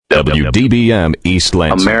WDBM East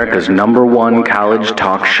Lansing, America's #1 college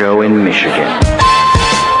talk show in Michigan.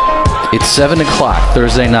 It's 7 o'clock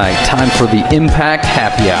Thursday night. Time for the Impact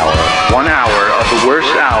Happy Hour. 1 hour of the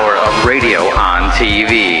worst hour of radio on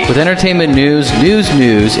TV. With entertainment news,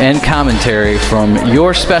 and commentary from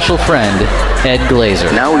your special friend, Ed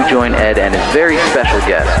Glazer. Now we join Ed and his very special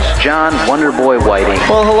guests, John Wonderboy Whiting.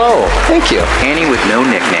 Well, hello. Thank you. Annie with no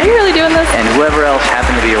nickname. Are you really doing this? And whoever else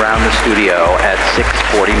happened to be around the studio at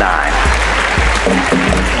 6:49.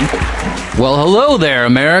 Well, hello there,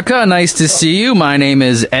 America. Nice to see you. My name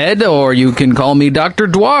is Ed, or you can call me Dr.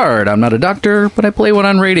 Dward. I'm not a doctor, but I play one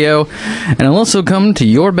on radio, and I'll also come to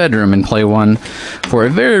your bedroom and play one for a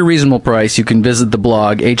very reasonable price. You can visit the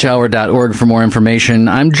blog, hour.org, for more information.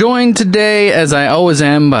 I'm joined today, as I always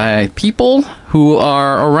am, by people who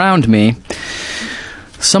are around me.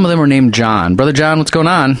 Some of them are named John. Brother John, what's going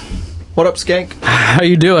on? What up, Skank? How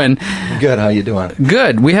you doing? Good. How you doing?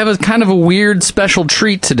 Good. We have a kind of a weird special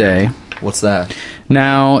treat today. What's that?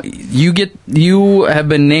 Now, you have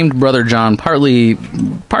been named Brother John partially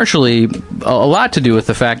a lot to do with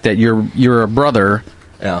the fact that you're a brother.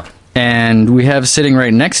 Yeah. And we have sitting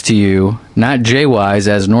right next to you, not J-Wise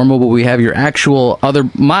as normal, but we have your actual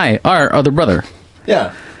our other brother.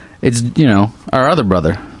 Yeah. It's, our other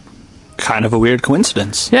brother. Kind of a weird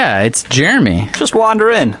coincidence. Yeah, it's Jeremy. Just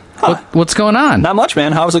wander in. Huh. What's going on? Not much,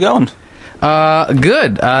 man. How's it going?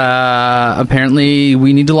 Good. Apparently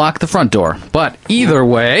we need to lock the front door. But either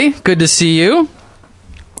way, good to see you.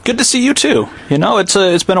 Good to see you, too.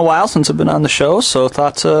 It's been a while since I've been on the show, so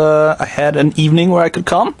thought I had an evening where I could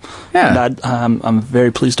come. Yeah. And I'm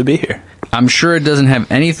very pleased to be here. I'm sure it doesn't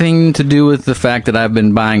have anything to do with the fact that I've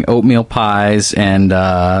been buying oatmeal pies and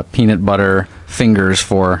peanut butter fingers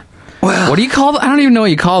for... Well, what do you call them? I don't even know what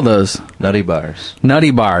you call those. Nutty bars. Nutty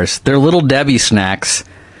bars. They're Little Debbie snacks.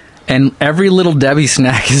 And every Little Debbie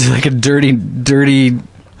snack is like a dirty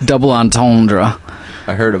double entendre.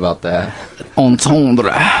 I heard about that.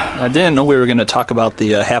 Entendre. I didn't know we were going to talk about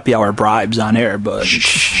the happy hour bribes on air, but...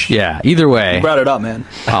 Yeah, either way. You brought it up, man.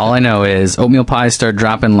 All I know is oatmeal pies start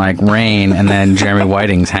dropping like rain, and then Jeremy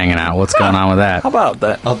Whiting's hanging out. What's going on with that? How about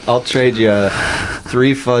that? I'll trade you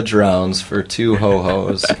 3 fudge rounds for 2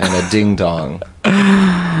 ho-hos and a ding-dong.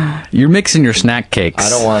 You're mixing your snack cakes. I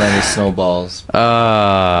don't want any snowballs.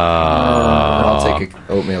 I'll take an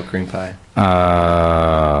oatmeal cream pie.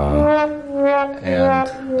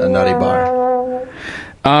 And a nutty bar.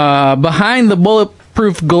 Behind the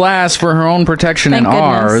bulletproof glass for her own protection and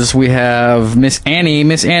ours, we have Miss Annie.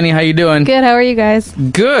 Miss Annie, how you doing? Good, how are you guys?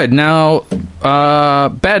 Good. Now,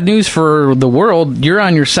 bad news for the world. You're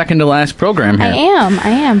on your second to last program here. I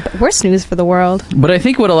am. Worst news for the world. But I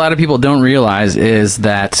think what a lot of people don't realize is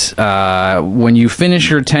that when you finish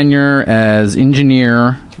your tenure as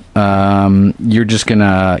engineer, you're just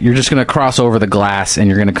gonna cross over the glass and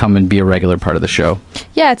you're gonna come and be a regular part of the show.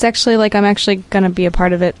 Yeah, it's actually like I'm actually gonna be a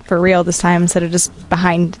part of it for real this time instead of just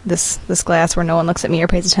behind this glass where no one looks at me or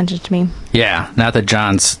pays attention to me. Yeah, not that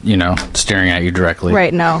John's staring at you directly,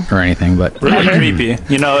 right? No, or anything, but really creepy.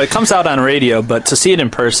 It comes out on radio, but to see it in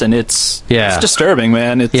person, it's disturbing,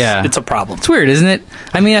 man. It's a problem. It's weird, isn't it?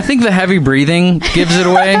 I mean, I think the heavy breathing gives it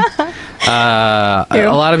away. A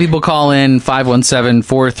lot of people call in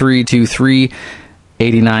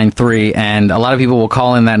 517-4323-893, and a lot of people will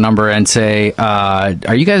call in that number and say,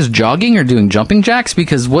 are you guys jogging or doing jumping jacks?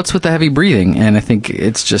 Because what's with the heavy breathing? And I think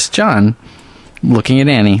it's just John looking at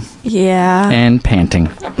Annie. Yeah. And panting.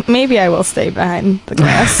 Maybe I will stay behind the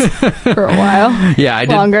glass for a while. Yeah, I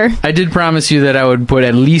did promise you that I would put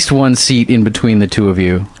at least one seat in between the two of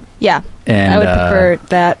you. Yeah. And, I would prefer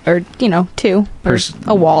that, or, 2, or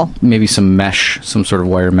a wall. Maybe some mesh, some sort of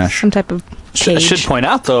wire mesh. Some type of cage. I should point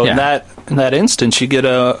out, though, in that instance, you get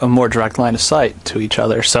a more direct line of sight to each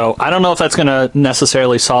other. So I don't know if that's going to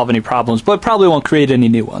necessarily solve any problems, but it probably won't create any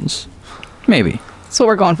new ones. Maybe. That's what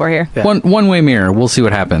we're going for here. Yeah. One-way mirror. We'll see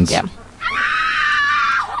what happens. Yeah.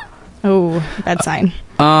 Oh, bad sign.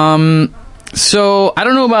 So, I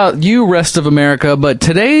don't know about you, rest of America, but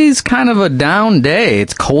today's kind of a down day.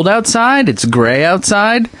 It's cold outside. It's gray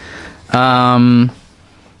outside. I'm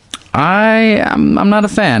not a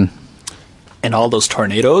fan. And all those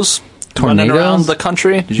tornadoes running around the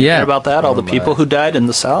country. Did you hear about that? All the people who died in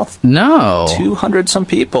the South? No. 200-some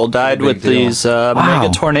people died with these mega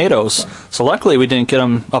tornadoes. So luckily we didn't get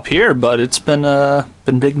them up here, but it's been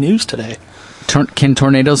big news today. Can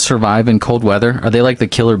tornadoes survive in cold weather? Are they like the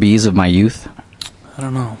killer bees of my youth? I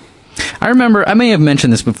don't know. I remember, I may have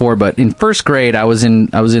mentioned this before, but in first grade, I was in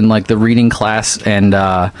like the reading class, and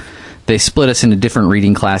they split us into different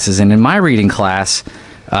reading classes. And in my reading class,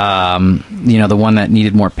 the one that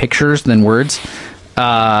needed more pictures than words,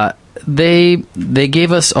 they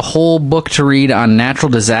gave us a whole book to read on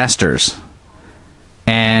natural disasters.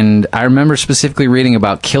 And I remember specifically reading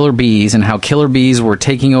about killer bees and how killer bees were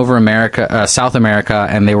taking over South America,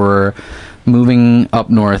 and they were moving up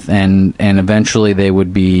north, and eventually they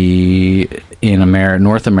would be in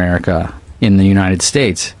North America, in the United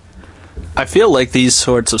States. I feel like these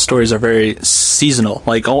sorts of stories are very seasonal.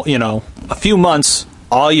 Like, a few months,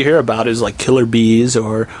 all you hear about is like killer bees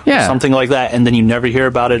or something like that, and then you never hear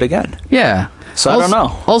about it again. Yeah. So I don't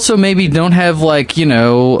know. Also, maybe don't have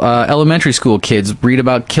elementary school kids read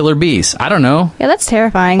about killer bees. I don't know. Yeah, that's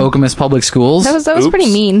terrifying. Okemos Public Schools. That was pretty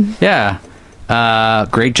mean. Yeah.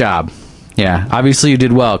 Great job. Yeah. Obviously, you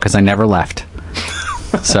did well because I never left.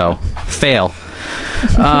 So, fail.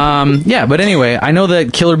 But anyway, I know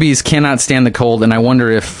that killer bees cannot stand the cold, and I wonder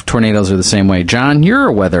if tornadoes are the same way. John, you're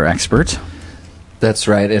a weather expert. That's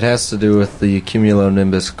right. It has to do with the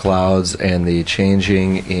cumulonimbus clouds and the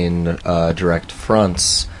changing in direct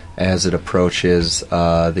fronts as it approaches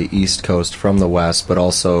the east coast from the west, but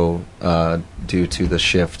also due to the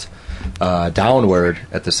shift downward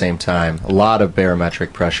at the same time. A lot of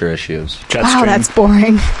barometric pressure issues. Wow, that's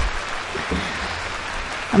boring.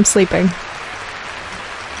 I'm sleeping.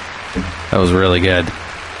 That was really good.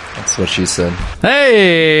 That's what she said.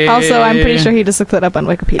 Hey! Also, I'm pretty sure he just looked that up on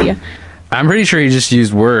Wikipedia. I'm pretty sure he just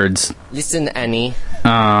used words. Listen, Annie.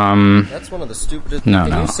 That's one of the stupidest... No,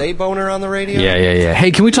 Can no. you say boner on the radio? Yeah.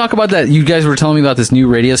 Hey, can we talk about that? You guys were telling me about this new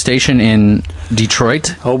radio station in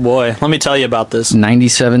Detroit. Oh, boy. Let me tell you about this.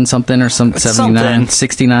 97 something or some 79,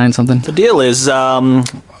 69 something. The deal is,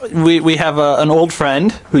 we have an old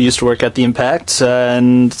friend who used to work at the Impact,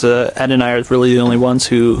 and Ed and I are really the only ones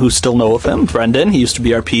who still know of him. Brendan, he used to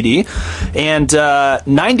be our PD. And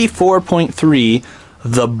 94.3...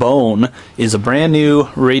 The Bone is a brand new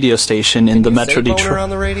radio station in the Metro Detroit. On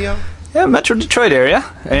the radio? Yeah, Metro Detroit area.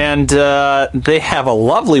 And they have a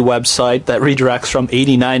lovely website that redirects from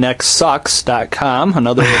 89xsucks.com,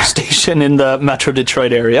 another station in the Metro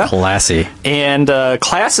Detroit area. Classy. And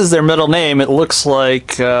Class is their middle name. It looks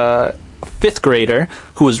like a fifth grader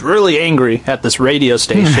who was really angry at this radio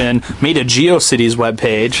station, made a GeoCities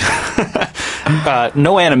webpage.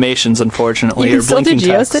 No animations, unfortunately. You can still do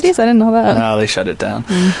GeoCities? I didn't know that. No, they shut it down.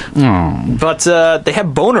 But they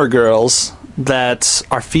have boner girls that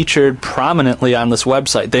are featured prominently on this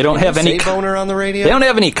website. They don't have any boner on the radio. They don't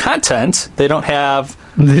have any content. They don't have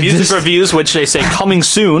music reviews, which they say coming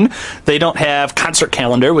soon. They don't have concert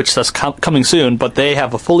calendar, which says coming soon. But they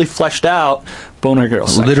have a fully fleshed out boner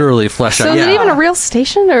girls. Literally fleshed out. So is it even a real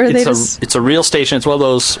station, or are they just? It's a real station. It's one of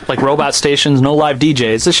those like robot stations, no live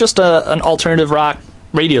DJs. It's just an alternative rock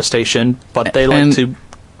radio station, but they like to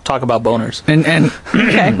talk about boners. And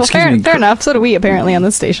okay, well, fair enough. So do we, apparently, on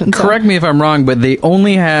this station. So. Correct me if I'm wrong, but they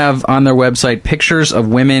only have on their website pictures of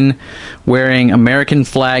women wearing American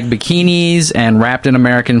flag bikinis and wrapped in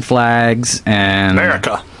American flags and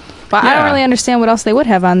America. Well, I don't really understand what else they would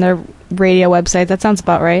have on their radio website. That sounds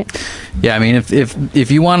about right. Yeah, I mean,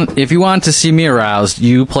 if you want to see me aroused,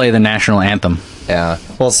 you play the national anthem. Yeah.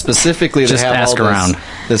 Well, specifically, just they have ask all around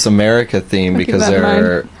this America theme because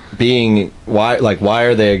they're being why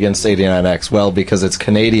are they against 89X? Well, because it's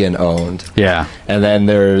Canadian owned. Yeah. And then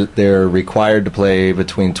they're required to play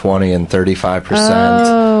between 20 and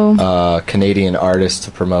 35% Canadian artists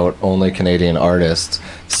to promote only Canadian artists.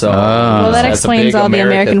 So well, that explains all the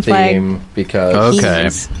American flag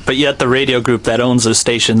because But yet the radio group that owns this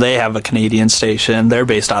station, they have a Canadian station. They're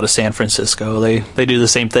based out of San Francisco. They do the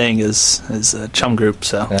same thing as Chum Group.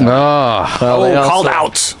 So called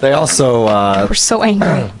out. They also we're so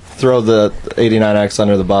angry. Throw the 89X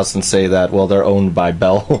under the bus and say that they're owned by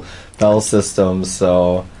Bell Systems,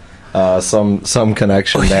 so some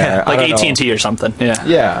connection there, like AT&T or something.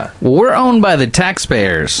 Yeah. Well, we're owned by the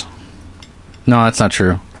taxpayers. No, that's not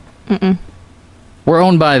true. We're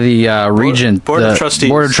owned by the Regent Board of Trustees.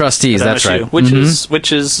 Board of Trustees. That's right.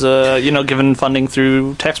 Which is given funding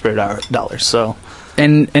through taxpayer dollars. So.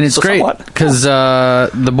 And it's great because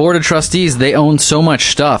the Board of Trustees, they own so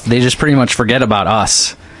much stuff, they just pretty much forget about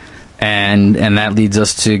us. And that leads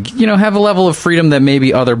us to, have a level of freedom that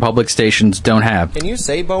maybe other public stations don't have. Can you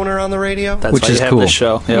say boner on the radio? That's which why is you have cool. This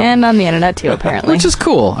show. Yep. And on the internet, too, apparently. Which is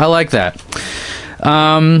cool. I like that.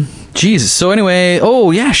 Jesus. So anyway,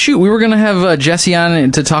 we were going to have Jessie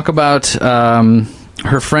on to talk about...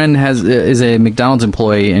 her friend is a McDonald's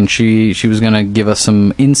employee, and she was going to give us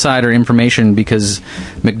some insider information because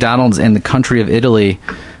McDonald's and the country of Italy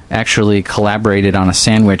actually collaborated on a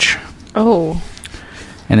sandwich. Oh.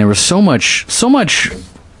 And there was so much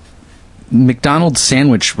McDonald's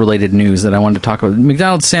sandwich related news that I wanted to talk about.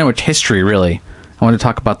 McDonald's sandwich history, really. I want to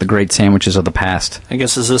talk about the great sandwiches of the past. I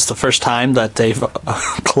guess is this the first time that they've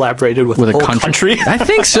collaborated with With the a whole country? I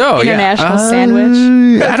think so. International yeah.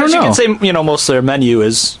 sandwich. I don't You know. can say most of their menu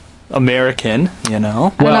is American. I don't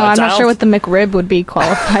know. Well, I'm it's not out- sure what the McRib would be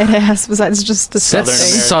qualified as. Besides just disgusting.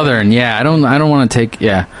 Southern Southern, yeah. I don't want to take,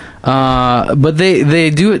 yeah. But they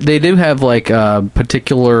do have like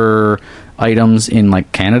particular items in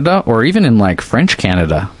like Canada or even in like French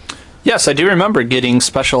Canada. Yes, I do remember getting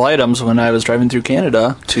special items when I was driving through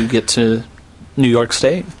Canada to get to New York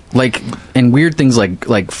State. Like, and weird things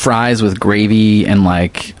like fries with gravy and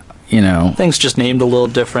like, Things just named a little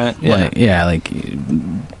different. Yeah. like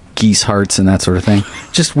geese hearts and that sort of thing.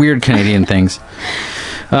 Just weird Canadian things.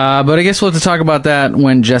 But I guess we'll have to talk about that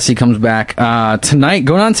when Jesse comes back tonight.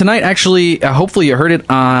 Going on tonight, actually, hopefully you heard it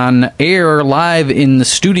on air live in the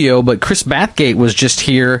studio, but Chris Bathgate was just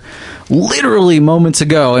here literally moments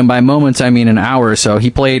ago, and by moments I mean an hour or so. He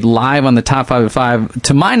played live on the Top 5 at 5.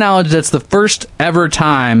 To my knowledge, that's the first ever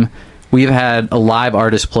time we've had a live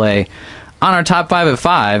artist play on our Top 5 at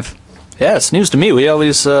 5. Yeah, it's news to me. We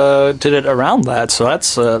always did it around that, so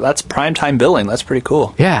that's primetime billing. That's pretty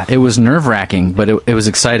cool. Yeah, it was nerve-wracking, but it was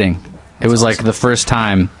exciting. It was like the first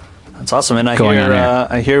time. That's awesome, and Going on air.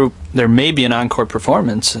 I hear there may be an encore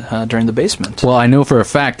performance during the basement. Well, I know for a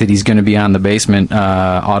fact that he's going to be on the basement.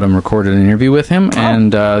 Autumn recorded an interview with him,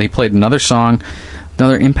 and he played another song,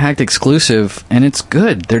 another Impact exclusive, and it's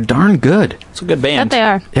good. They're darn good. It's a good That band. they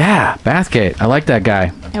are. Yeah, Bathgate. I like that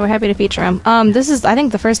guy. Yeah, we're happy to feature him. This is, I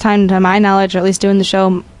think, the first time, to my knowledge, or at least doing the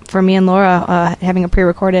show for me and Laura, having a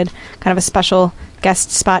pre-recorded kind of a special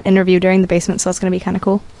guest spot interview during the basement, so it's going to be kind of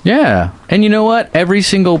cool. Yeah, and you know what? Every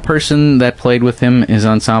single person that played with him, his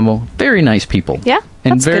ensemble, very nice people. Yeah,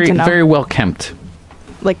 and that's good very to know. very well kempt.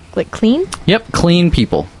 Like clean? Yep, clean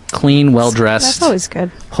people. Clean, well dressed. That's always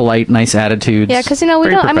good. Polite, nice attitudes. Yeah, because, we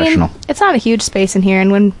Very don't, I mean, professional. it's not a huge space in here,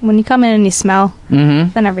 and when you come in and you smell,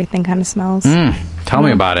 then everything kind of smells. Tell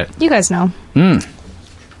me about it. You guys know.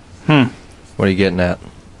 What are you getting at?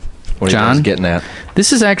 What are John? you guys getting at?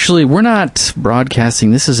 This is actually, we're not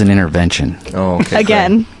broadcasting, this is an intervention. Oh, okay.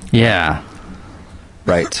 Again. Yeah.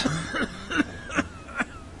 great. Right.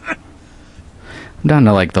 I'm down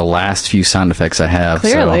to like the last few sound effects I have.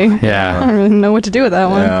 so, Clearly. I yeah. don't really know what to do with that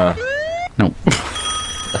one. Yeah. No.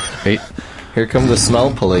 Wait. Here come the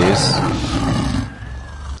smell police.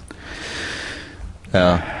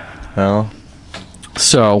 Yeah. Well,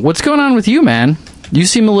 So, what's going on with you, man? You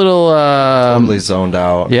seem a little, totally zoned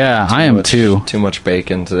out. yeah, I am too. Too much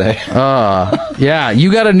bacon today. Yeah,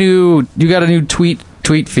 you got a new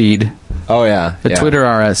tweet feed. Oh yeah. The yeah. Twitter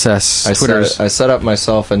RSS. I set up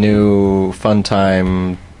myself a new fun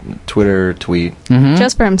time Twitter tweet.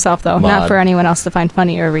 Just for himself, though, not Mod. for anyone else to find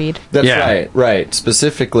funny or read. That's Yeah. right.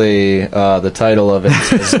 Specifically, the title of it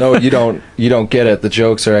says, "No, you don't get it. The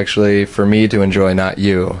jokes are actually for me to enjoy, not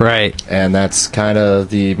you." Right. And that's kind of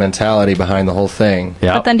the mentality behind the whole thing.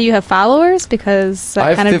 Yeah. But then do you have followers? Because that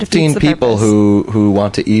I kind have of 15 defeats the people purpose. who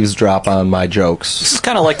want to eavesdrop on my jokes. It's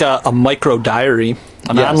kind of like a micro diary,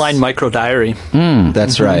 an Yes. online micro diary.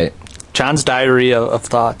 That's right. John's diary of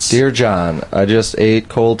thoughts. Dear John, I just ate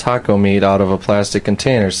cold taco meat out of a plastic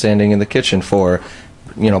container standing in the kitchen for,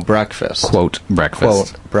 breakfast. Quote, breakfast.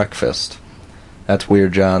 Quote, breakfast. That's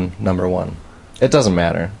weird, John, number one. It doesn't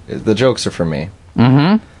matter. The jokes are for me.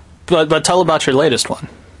 But tell about your latest one.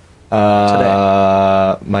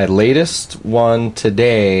 My latest one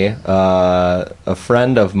today, a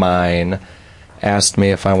friend of mine asked me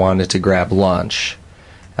if I wanted to grab lunch.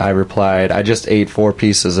 I replied, I just ate 4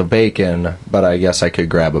 pieces of bacon, but I guess I could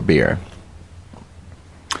grab a beer.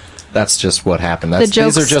 That's just what happened. The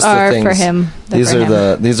jokes these are just are the things, for him. They're These for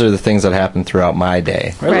are him. these are the things that happen throughout my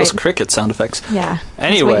day. Where are those Right. cricket sound effects? Yeah.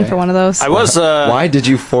 Anyway, I was waiting for one of those. I was. Why did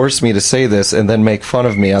you force me to say this and then make fun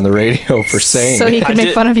of me on the radio for saying so he it? could I make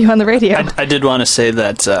did- fun of you on the radio. I did want to say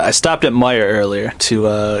that I stopped at Meijer earlier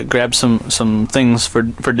to grab some things for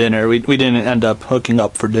dinner. We didn't end up hooking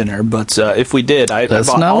up for dinner, but if we did, I That's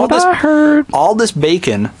bought not all what this I heard. all this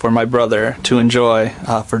bacon for my brother to enjoy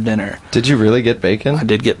for dinner. Did you really get bacon? I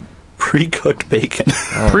did get pre-cooked bacon.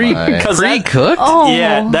 my. Pre-cooked? Oh.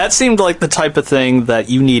 Yeah, that seemed like the type of thing that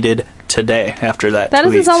you needed today after that. That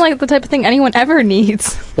doesn't tweet. sound like the type of thing anyone ever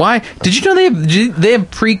needs. Why? Did you know they have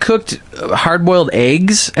pre-cooked hard-boiled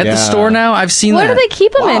eggs at the Yeah. store now? I've seen What that. do they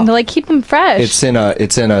keep them in to keep them fresh? It's in a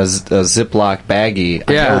Ziploc baggie.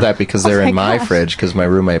 I Yeah. know that because they're Oh my in my gosh. fridge because my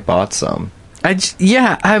roommate bought some. I'm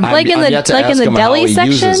like in I've the yet to ask him how deli he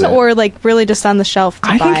uses section, it. or like really just on the shelf. To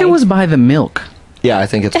I think buy? it was by the milk. Yeah, I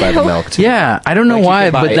think it's by the milk too. Yeah, I don't know Like you why,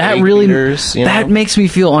 can buy but that egg really beaters, that makes me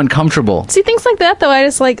feel uncomfortable. See, things like that though. I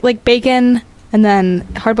just like bacon and then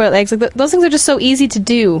hard-boiled eggs. Like those things are just so easy to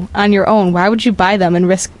do on your own. Why would you buy them and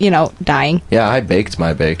risk, dying? Yeah, I baked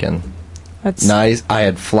my bacon. That's Nice. I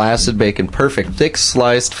had flaccid bacon, perfect, thick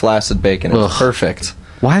sliced flaccid bacon. It was Ugh. perfect.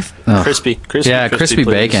 Why? Crispy. Yeah, crispy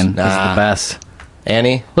please. bacon is Nah. the best.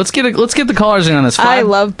 Annie, Let's get the callers in on this. I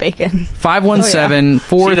love bacon.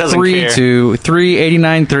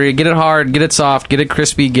 517-432-3893. Get it hard, get it soft, get it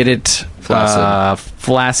crispy, get it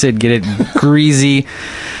flaccid, get it greasy,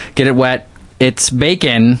 get it wet. It's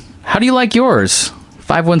bacon. How do you like yours?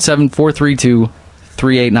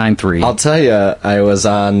 517-432-3893. I'll tell you, I was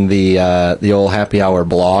on the old Happy Hour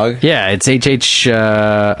blog. Yeah, it's HH.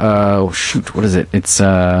 What is it? It's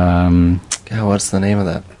God, what's the name of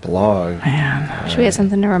that blog? man. Should we get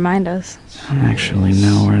something to remind us? I don't actually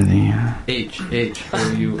know where the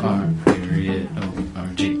HHOUR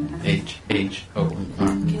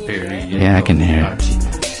Yeah, I can hear it.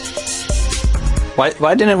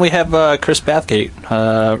 Why didn't we have Chris Bathgate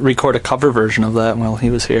record a cover version of that while he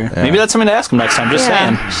was here? Yeah. Maybe that's something to ask him next time. Just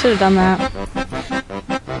saying. Should have done that.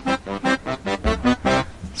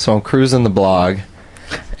 So I'm cruising the blog,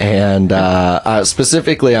 and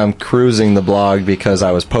specifically I'm cruising the blog because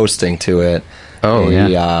I was posting to it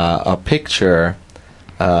a picture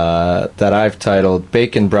that I've titled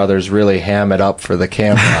 "Bacon Brothers Really Ham It Up for the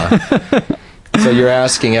Camera." So you're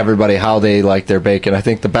asking everybody how they like their bacon. I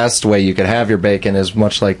think the best way you could have your bacon is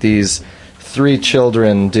much like these three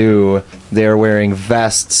children do. They're wearing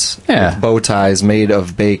vests with bow ties made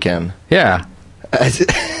of bacon. Yeah.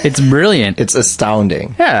 It's brilliant. It's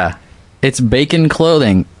astounding. Yeah. It's bacon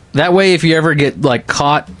clothing. That way, if you ever get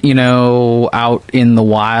caught, out in the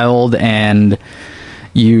wild and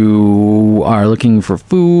you are looking for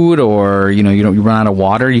food, or you run out of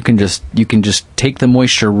water, you can just take the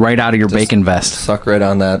moisture right out of your bacon vest. Suck right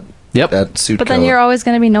on that. Yep. That suit. But then coat. you're always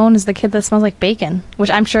going to be known as the kid that smells like bacon, which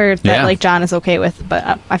I'm sure that John is okay with,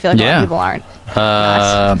 but I feel like a lot of people aren't.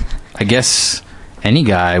 I guess any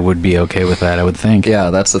guy would be okay with that, I would think. Yeah,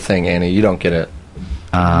 that's the thing, Annie. You don't get it.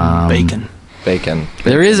 Bacon.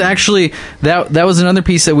 There is actually that was another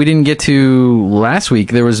piece that we didn't get to last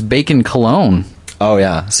week. There was bacon cologne. Oh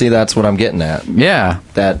yeah. See, that's what I'm getting at. Yeah.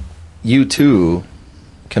 That you too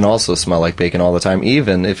can also smell like bacon all the time,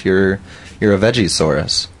 even if you're a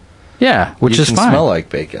Vegisaurus. Yeah, which you is can fine. smell like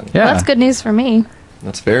bacon. Yeah. Well, that's good news for me.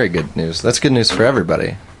 That's very good news. That's good news for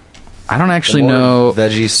everybody. I don't actually The more know.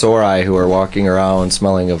 Vegisauri who are walking around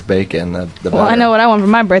smelling of bacon. The better. Well, I know what I want for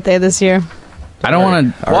my birthday this year. I don't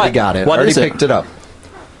want to. Already got it. What Already is it? picked it up.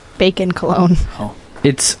 Bacon cologne.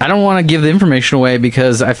 I don't want to give the information away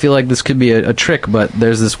because I feel like this could be a trick, but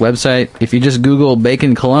there's this website. If you just Google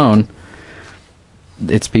bacon cologne,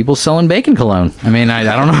 it's people selling bacon cologne. I mean, I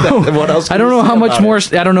don't know. What else? I don't know how much more.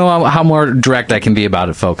 I don't know how more direct I can be about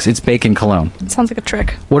it, folks. It's bacon cologne. It sounds like a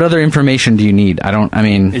trick. What other information do you need? I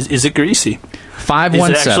mean, Is it greasy? Is it actually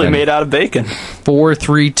 517 made out of bacon?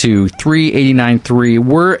 432-3893.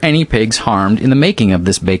 Were any pigs harmed in the making of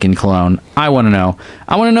this bacon cologne? I want to know.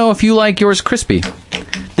 I want to know if you like yours crispy.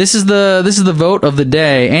 This is the vote of the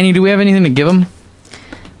day. Annie, do we have anything to give them?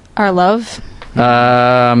 Our love.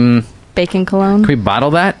 Bacon cologne. Can we bottle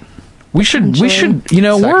that? We should.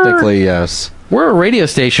 Technically, yes. We're a radio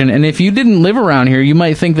station, and if you didn't live around here, you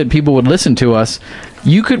might think that people would listen to us.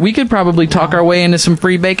 We could probably talk our way into some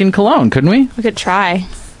free bacon cologne, couldn't we? We could try.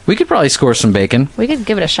 We could probably score some bacon. We could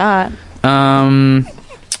give it a shot.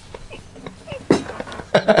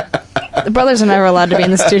 The brothers are never allowed to be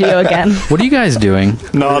in the studio again. What are you guys doing?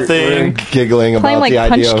 Nothing. We're giggling Playing about like the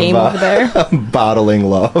punch idea game of over there. bottling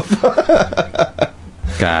love.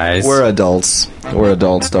 Guys. We're adults. We're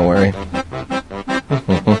adults, don't worry.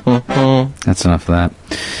 That's enough of that.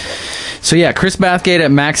 So yeah, Chris Bathgate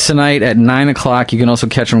at Max tonight at 9 o'clock. You can also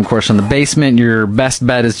catch him, of course, on The Basement. Your best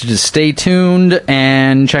bet is to just stay tuned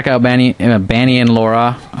and check out Banny and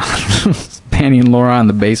Laura. Banny and Laura on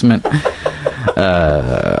The Basement.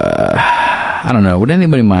 I don't know. Would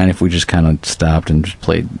anybody mind if we just kind of stopped and just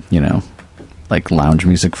played, like lounge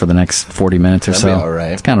music for the next 40 minutes or That'd so? be all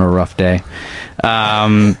right. It's kind of a rough day.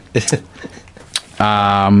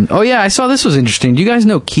 Oh yeah, I saw this was interesting. Do you guys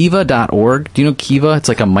know Kiva.org? Do you know Kiva? It's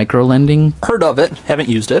like a micro-lending. Heard of it. Haven't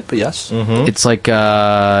used it, but yes. It's like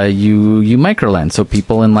you micro-lend. So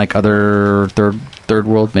people in like other third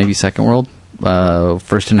world, maybe second world,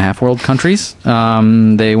 first and half world countries,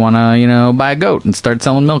 they want to buy a goat and start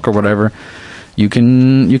selling milk or whatever. You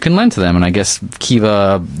can lend to them, and I guess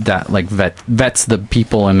Kiva that like vets the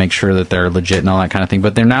people and make sure that they're legit and all that kind of thing.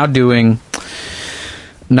 But they're now doing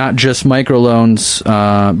not just microloans,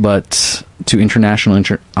 but to international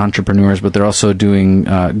entrepreneurs, but they're also doing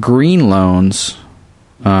green loans,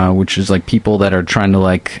 which is like people that are trying to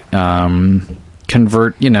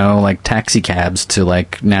convert, like taxi cabs to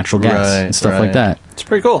like natural gas and stuff like that. It's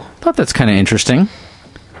pretty cool. I thought that's kind of interesting.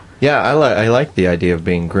 Yeah, I like the idea of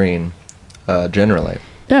being green, generally.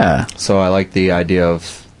 Yeah. So I like the idea of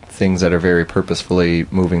things that are very purposefully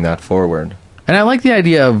moving that forward. And I like the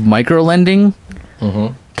idea of micro-lending,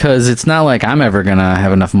 because it's not like I'm ever going to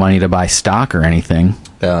have enough money to buy stock or anything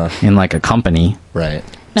in like a company. Right.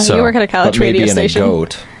 No, So- you work at a college But maybe radio in station. a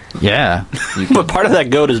goat. Yeah. But part of that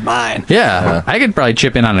goat is mine. Yeah. I could probably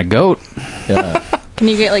chip in on a goat. Yeah. Can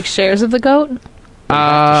you get like shares of the goat?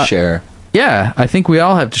 Share. Yeah, I think we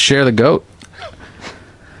all have to share the goat.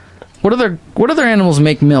 What other animals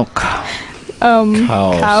make milk?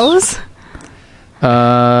 Cows?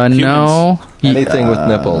 No. Anything with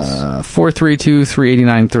nipples.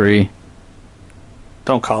 432-3893.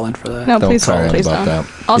 Don't call in for that. No, Don't please call don't. in Please about don't.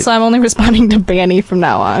 that. Also, I'm only responding to Banny from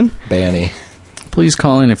now on. Banny. Please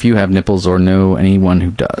call in if you have nipples or know anyone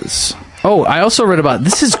who does. Oh, I also read about...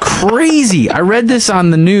 This is crazy. I read this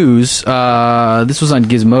on the news. This was on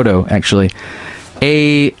Gizmodo, actually.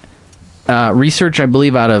 A research, I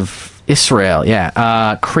believe, out of Israel.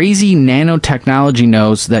 Yeah. Crazy nanotechnology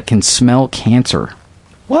nose that can smell cancer.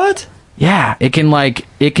 What? Yeah. It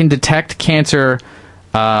can detect cancer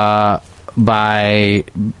by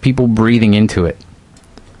people breathing into it.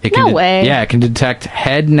 No way. Yeah, it can detect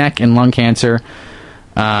head, neck, and lung cancer.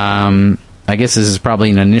 I guess this is probably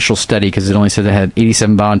an initial study because it only said it had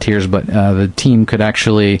 87 volunteers, but the team could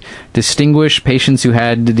actually distinguish patients who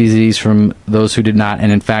had the disease from those who did not,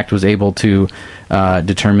 and in fact was able to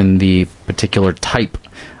determine the particular type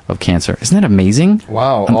of cancer. Isn't that amazing?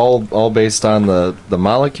 Wow. All based on the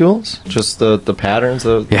molecules? Just the patterns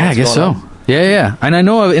of Yeah, I what's guess going so. on? Yeah. And I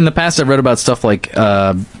know in the past I've read about stuff like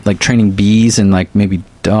training bees and like maybe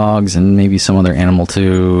dogs and maybe some other animal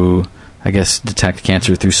to, I guess, detect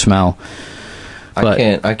cancer through smell.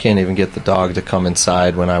 But I can't even get the dog to come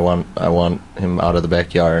inside when I want him out of the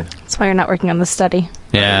backyard. That's why you're not working on the study.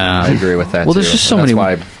 yeah, I agree with that. Well, too. there's just so That's many.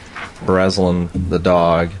 why Breslin, the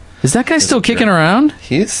dog, Is that guy still kicking around?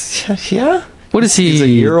 he's yeah. What is he? He's a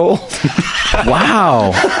year old.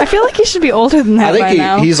 Wow. I feel like he should be older than that I by think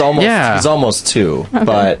now. he's almost Yeah. he's almost 2,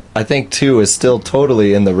 but I think 2 is still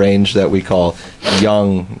totally in the range that we call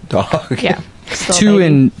young dog. yeah. Still a 2 baby.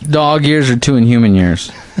 in dog years or 2 in human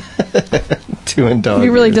years? 2 in dog. It'd be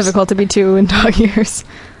really years. difficult to be 2 in dog years.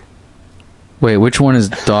 Wait, which one is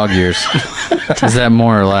dog years? Is that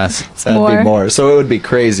more or less? That'd more. be more. So it would be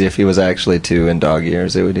crazy if he was actually 2 in dog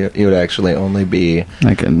years. He would actually only be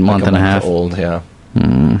Like a month and a half. old. Yeah.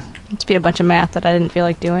 It'd be a bunch of math that I didn't feel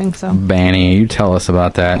like doing, so Banny, you tell us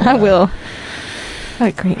about that. I will. What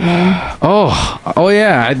a great name. Oh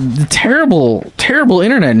yeah, terrible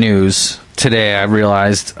internet news today. I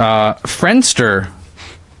realized Friendster's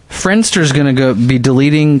going to be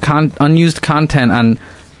deleting unused content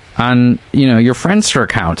on your Friendster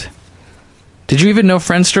account. Did you even know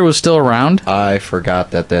Friendster was still around? I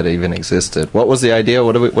forgot that even existed. What was the idea?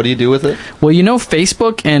 What do you do with it? Well,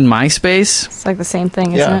 Facebook and MySpace. It's like the same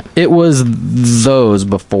thing, Yeah. isn't it? It was those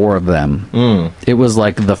before of them. It was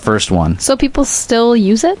like the first one. So people still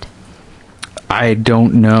use it? I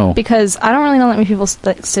don't know. Because I don't really know that many people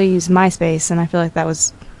still use MySpace, and I feel like that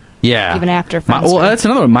was Yeah. even after Well, Friendster. that's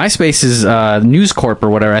another one. MySpace is News Corp or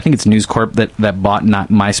whatever. I think it's News Corp that bought not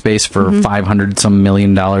MySpace for $500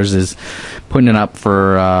 million is putting it up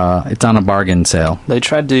for it's on a bargain sale. They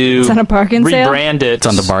tried to It's on a bargain sale? rebrand it. It's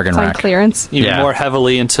on the bargain It's on rack. clearance. even Yeah. more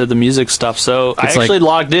heavily into the music stuff. So I It's like- actually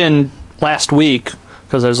logged in last week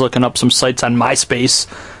because I was looking up some sites on MySpace,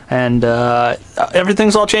 and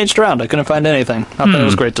everything's all changed around. I couldn't find anything. Not that it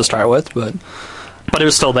was great to start with, but it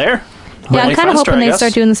was still there. Yeah, I'm Only kind of Friendster, hoping I they guess.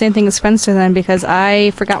 start doing the same thing as Friendster then, because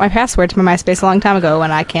I forgot my password to my MySpace a long time ago,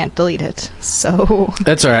 and I can't delete it. So,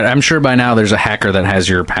 That's all right. I'm sure by now there's a hacker that has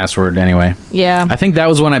your password anyway. yeah. I think that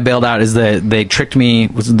was when I bailed out. Is that they tricked me?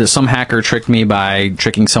 Some hacker tricked me by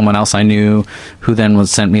tricking someone else I knew, who then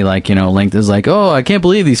sent me like a link that was like, "Oh, I can't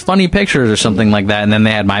believe these funny pictures" or something like that. And then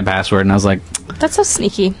they had my password, and I was like, That's so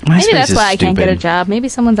sneaky. MySpace Maybe that's is why I can't get a stupid. job. Maybe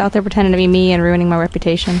someone's out there pretending to be me and ruining my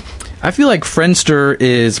reputation. I feel like Friendster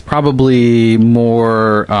is probably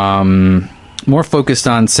more focused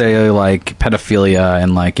on, say, like pedophilia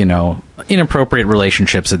and like inappropriate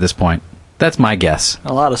relationships at this point. That's my guess.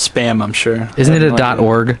 A lot of spam, I'm sure. Isn't it I have a no idea.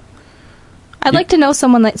 .org? I'd like to know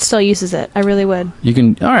someone that still uses it. I really would. You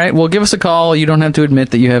can. All right. Well, give us a call. You don't have to admit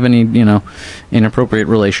that you have any, inappropriate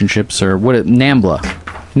relationships or what? Nambla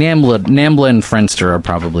and Friendster are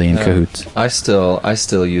probably in cahoots. I still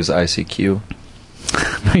use ICQ.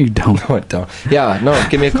 No, you don't. No, I don't. Yeah, no,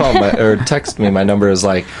 give me a call or text me. My number is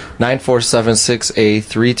like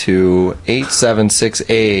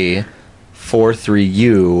 947-6A32-876A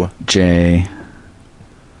 43U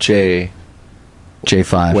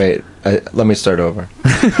J5. Wait, let me start over.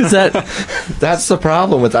 Is that That's the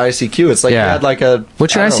problem with ICQ. It's like Yeah. you had like a...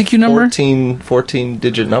 What's your I don't ICQ number?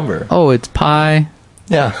 14-digit number. Oh, it's pi.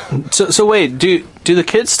 Yeah. So wait, do the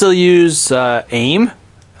kids still use AIM?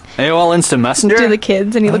 AOL Instant Messenger? To the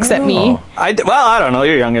kids, and he looks at me. I don't know.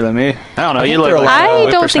 You're younger than me. I don't know. You think look they're like allowed- I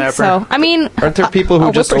a don't think whippersnapper. so. I mean, Aren't there people who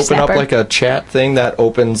a just open up whippersnapper. like a chat thing that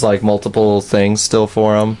opens like multiple things still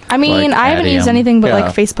for them? I mean, Like I haven't used Adium. anything but Yeah.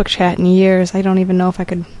 like Facebook chat in years. I don't even know if I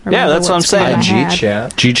could remember that's what I'm saying. screen I IG had.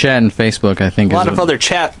 chat. GChat and Facebook, I think. A lot is of other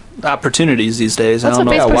chat opportunities these days. That's I don't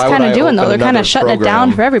what know. Facebook's why would kind I of doing, though. open They're kind another of shutting it program?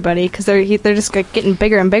 down for everybody because they're just like, getting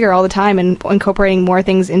bigger and bigger all the time and incorporating more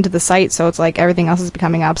things into the site. So it's like everything else is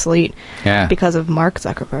becoming obsolete Yeah. because of Mark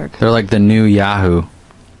Zuckerberg. They're like the new Yahoo.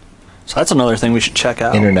 So that's another thing we should check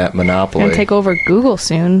out. Internet Gonna monopoly. take over Google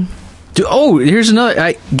soon. Here's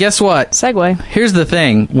another. Guess what? Segue. Here's the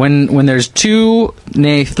thing: when there's 2,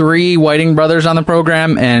 nay 3 Whiting brothers on the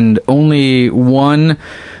program and only one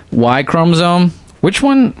Y chromosome, which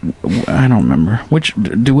one? I don't remember. Which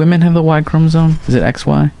do women have the Y chromosome? Is it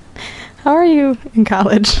XY? How are you in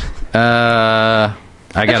college? I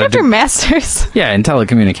I gotta got your do. master. Yeah, in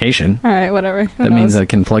telecommunication. All right, whatever. Who That means knows? I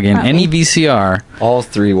can plug in Not any me. VCR. All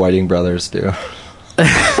 3 Whiting brothers do.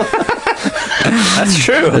 That's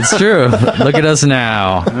true. It's true. Look at us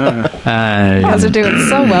now. You guys are doing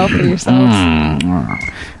so well for yourselves.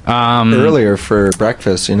 Earlier for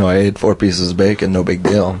breakfast, I ate 4 pieces of bacon, no big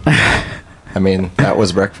deal. I mean, that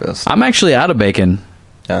was breakfast. I'm actually out of bacon.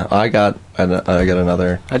 Yeah, I got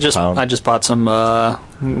another I just pound. bought some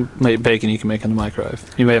bacon you can make in the microwave.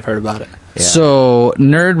 You may have heard about it. Yeah. So,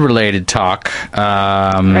 nerd-related talk. All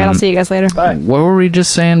right, I'll see you guys later. What were we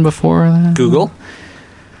just saying before that? Google,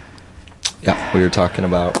 Yeah, we were talking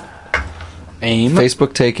about AIM.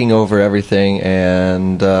 Facebook taking over everything,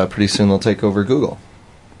 and pretty soon they'll take over Google.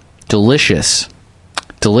 Delicious.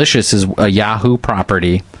 Delicious is a Yahoo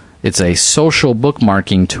property. It's a social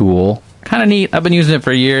bookmarking tool. Kind of neat. I've been using it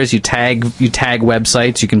for years. You tag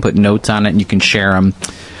websites. You can put notes on it and you can share them.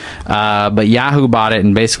 But Yahoo bought it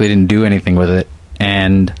and basically didn't do anything with it.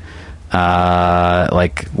 And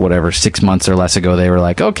 6 months or less ago, they were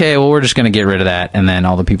like, okay, well, we're just going to get rid of that. And then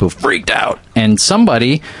all the people freaked out. And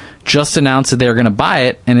somebody just announced that they were going to buy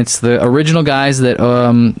it. And it's the original guys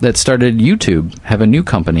that started YouTube have a new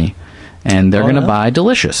company. And they're going to buy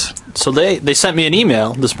Delicious. So they sent me an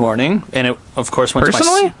email this morning, and it, of course, went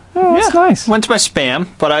Personally? to Oh, that's nice. went to my spam,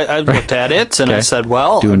 but I looked at it, and I Okay. said,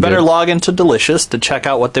 well, I Doing better good. log into Delicious to check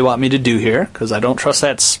out what they want me to do here, because I don't trust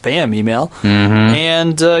that spam email. Mm-hmm.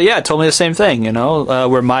 And, it told me the same thing,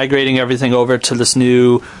 we're migrating everything over to this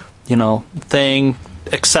new, thing,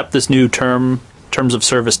 except this new terms of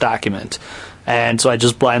service document. And so I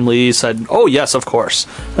just blindly said, oh, yes, of course.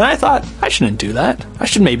 And I thought, I shouldn't do that. I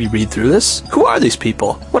should maybe read through this. Who are these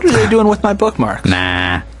people? What are they doing with my bookmarks?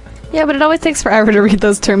 Nah. Yeah, but it always takes forever to read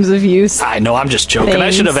those terms of use. I know, I'm just joking.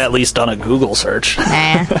 I should have Things. at least done a Google search.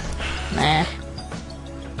 Nah.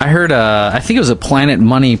 I heard I think it was a Planet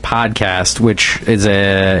Money podcast, which is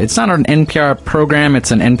it's not an NPR program,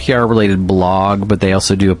 it's an NPR related blog, but they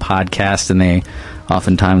also do a podcast, and they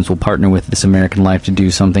oftentimes will partner with This American Life to do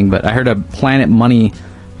something. But I heard a Planet Money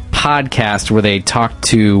podcast where they talked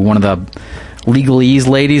to one of the legalese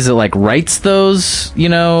ladies that writes those,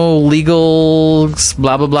 legal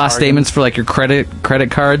blah blah blah statements for your credit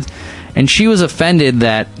cards, and she was offended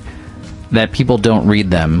that people don't read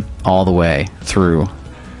them all the way through.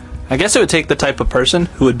 I guess it would take the type of person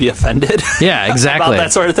who would be offended Yeah, exactly. about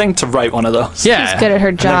that sort of thing to write one of those. Yeah, She's good at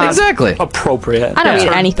her job. Exactly. Appropriate. I don't That's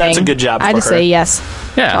read her- anything. That's a good job I for just her. say yes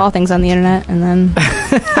Yeah. to all things on the internet, and then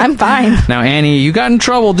I'm fine. Now, Annie, you got in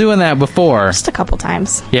trouble doing that before. Just a couple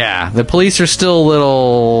times. Yeah, the police are still a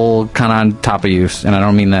little kind of on top of you, and I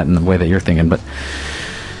don't mean that in the way that you're thinking, but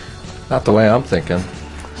Not the way I'm thinking.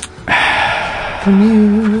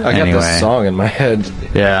 I got Anyway. this song in my head.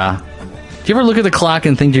 yeah. Do you ever look at the clock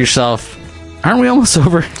and think to yourself, aren't we almost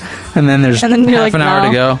over? And then there's And then you're half like, an hour to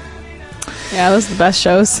no. go. Yeah, those are the best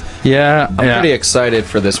shows. Yeah. I'm pretty excited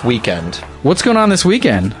for this weekend. What's going on this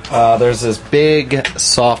weekend? There's this big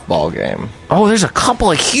softball game. Oh, there's a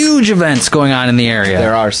couple of huge events going on in the area.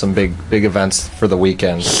 There are some big events for the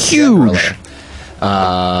weekend. Huge.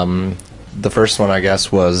 generally. The first one, I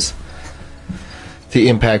guess, was the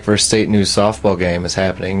Impact vs. State News softball game is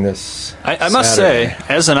happening this I must Saturday. say,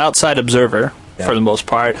 as an outside observer, Yeah. for the most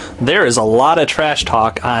part, there is a lot of trash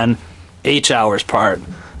talk on H-Hour's part.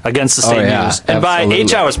 against the state yeah, news. And by absolutely.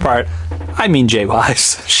 H-Hour's part, I mean Jay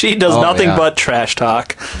Wise. She does nothing but trash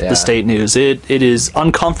talk the state news. It is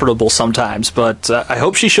uncomfortable sometimes, but I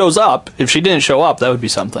hope she shows up. If she didn't show up, that would be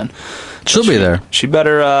something. She'll be there. She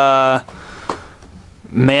better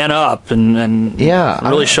man up and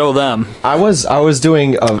really show them. I was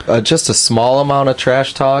doing just a small amount of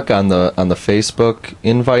trash talk on the Facebook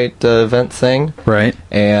invite event thing, Right.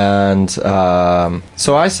 and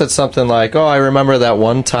so I said something like, "Oh, I remember that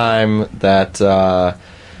one time that the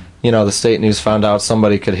state news found out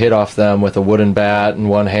somebody could hit off them with a wooden bat in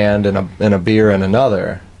one hand and a beer in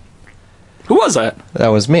another." Who was that? That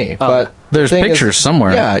was me. But There's the thing pictures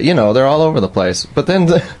somewhere. Yeah, they're all over the place. But then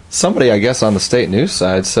somebody, I guess, on the state news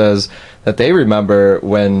side says that they remember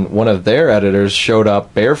when one of their editors showed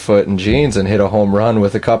up barefoot in jeans and hit a home run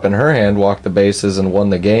with a cup in her hand, walked the bases, and won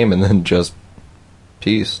the game, and then just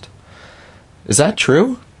pieced. Is that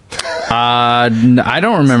true? I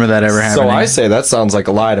don't remember that ever happening. So I say that sounds like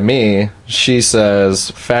a lie to me. She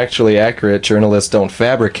says factually accurate journalists don't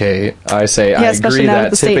fabricate. I say I especially agree now with that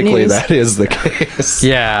the state typically news. that is the case.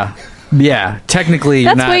 Yeah. Technically,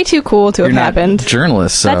 That's you're not, way too cool to have you're not happened.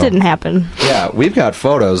 journalists. So. That didn't happen. Yeah, we've got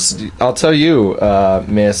photos. I'll tell you,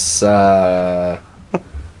 Miss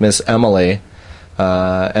Emily,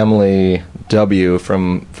 Emily W.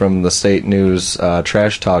 from the State News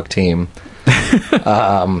Trash Talk team.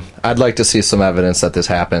 I'd like to see some evidence that this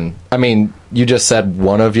happened. I mean, you just said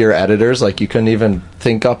one of your editors, like you couldn't even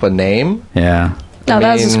think up a name. Yeah. No,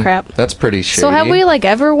 that was I mean, just crap. That's pretty shady. So have we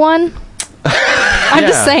ever won? I'm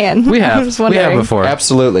just saying. We I'm have. just We wondering. have before.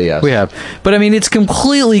 Absolutely, yes. We have. But I mean, it's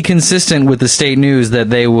completely consistent with the state news that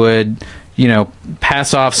they would,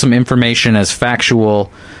 pass off some information as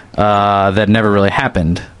factual that never really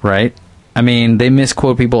happened, right? I mean, they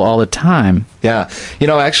misquote people all the time. Yeah.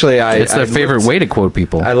 Actually, It's their favorite way to quote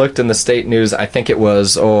people. I looked in the state news. I think it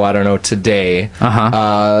was, today.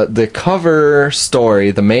 Uh-huh. The cover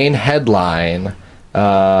story, the main headline,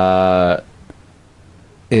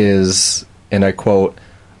 is, and I quote,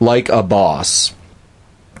 "like a boss."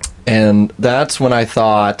 And that's when I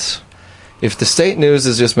thought, if the state news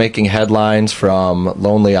is just making headlines from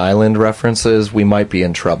Lonely Island references, we might be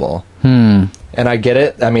in trouble. And I get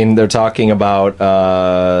it. I mean, they're talking about,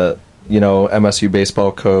 MSU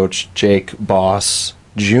baseball coach Jake Boss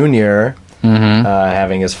Jr.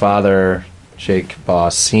 Having his father, Jake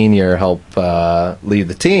Boss Sr., help lead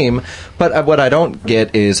the team. But what I don't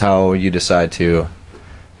get is how you decide to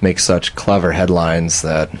make such clever headlines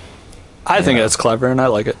that... I think that's clever, and I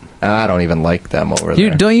like it. I don't even like them over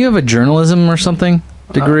there. Don't you have a journalism or something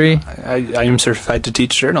degree? I am certified to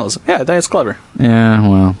teach journalism. Yeah, I think it's clever. Yeah,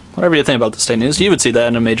 well. Whatever you think about the state news, you would see that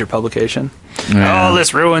in a major publication. Yeah. Oh,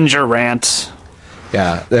 this ruins your rant.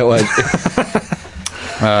 Yeah, that was...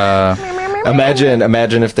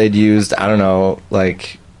 Imagine if they'd used, I don't know,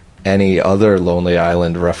 like any other Lonely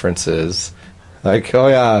Island references. Like, oh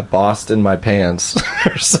yeah, Boston, my pants,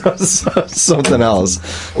 or something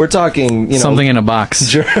else. We're talking, something in a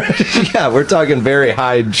box. Yeah, we're talking very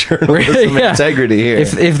high journalism Yeah. integrity here.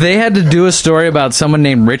 If they had to do a story about someone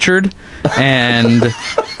named Richard and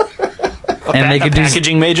they could do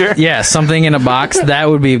packaging major. Yeah, something in a box. That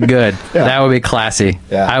would be good. Yeah. That would be classy.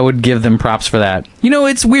 Yeah. I would give them props for that.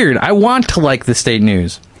 It's weird. I want to like the state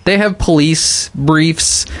news. They have police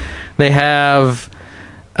briefs. They have,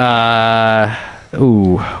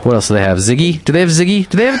 what else do they have? Ziggy? Do they have Ziggy?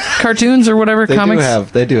 Do they have cartoons or whatever?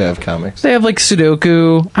 Comics? They do have comics. They have like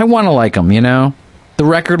Sudoku. I want to like them. The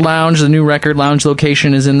record lounge, the new record lounge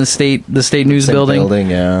location is in the state news Same building.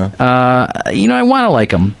 yeah. I want to like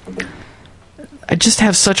them. I just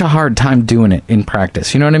have such a hard time doing it in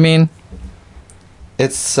practice. You know what I mean?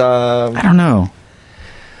 It's, I don't know.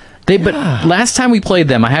 But last time we played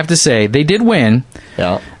them, I have to say, they did win.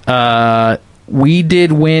 yeah. We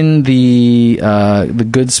did win the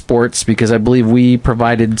good sports because I believe we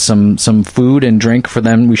provided some food and drink for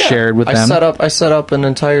them. We shared with them. I set up an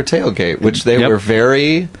entire tailgate, which they were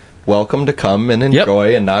very welcome to come and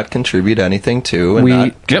enjoy and not contribute anything to, and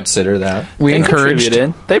not consider that. We They encouraged.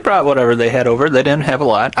 contributed. They brought whatever they had over. They didn't have a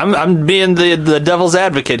lot. I'm being the devil's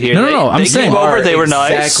advocate here. No, I'm they saying came over. They were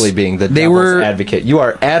exactly nice. being the They devil's were- advocate. You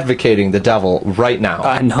are advocating the devil right now.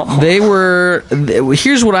 I know.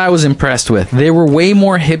 Here's what I was impressed with. They were way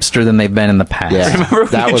more hipster than they've been in the past. Yeah. Remember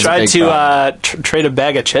That we was a tried big to problem. trade a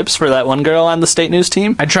bag of chips for that one girl on the state news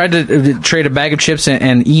team? I tried to trade a bag of chips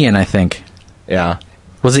and Ian, I think. Yeah.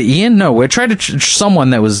 Was it Ian? No, we tried to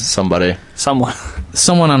someone that was Somebody. Someone.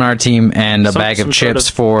 on our team and a bag of some chips sort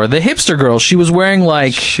of- for the hipster girl. She was wearing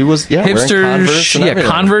like She was, wearing hipster, Converse and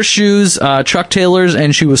everything. Converse shoes, Chuck Taylors,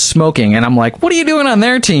 and she was smoking. And I'm like, what are you doing on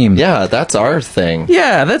their team? Yeah, that's our thing.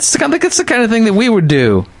 Yeah, that's the kind of thing that we would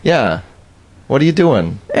do. Yeah. What are you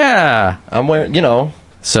doing? Yeah. I'm wearing,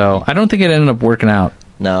 So I don't think it ended up working out.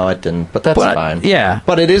 No, it didn't, but that's But, fine. yeah.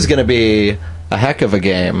 But it is going to be a heck of a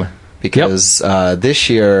game because this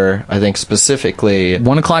year, I think specifically,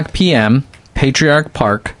 1:00 p.m. Patriarch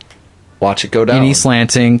Park watch it go down. in East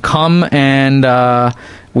Lansing. Come and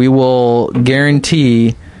we will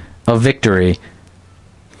guarantee a victory.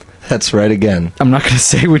 That's right again. I'm not going to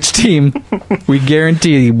say which team. We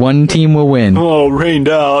guarantee one team will win. Oh, rained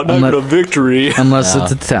out. Not Unless- a victory. Unless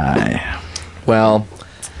it's a tie. Well,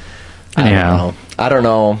 Anyhow. I don't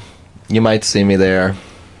know. You might see me there.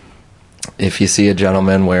 If you see a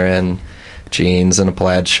gentleman wearing jeans and a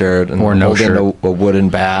plaid shirt and Or no holding shirt. a wooden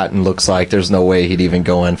bat and looks like there's no way he'd even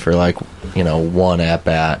go in for one at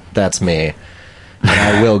bat, that's me. And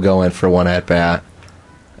I will go in for one at bat.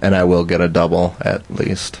 And I will get a double at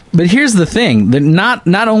least. But here's the thing: that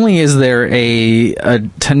not only is there a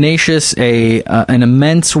tenacious, an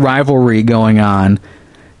immense rivalry going on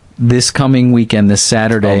this coming weekend, this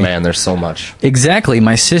Saturday. Oh man, there's so much. Exactly,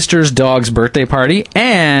 my sister's dog's birthday party,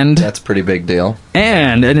 and That's a pretty big deal.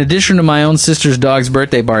 in addition to my own sister's dog's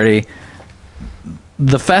birthday party,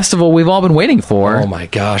 the festival we've all been waiting for. Oh my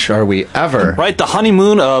gosh, are we ever? Right, the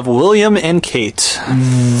honeymoon of William and Kate.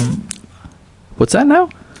 What's that now?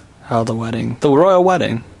 Oh, the wedding. The royal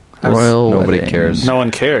wedding. Royal Nobody wedding. cares. No one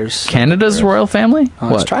cares. Canada's royal family? I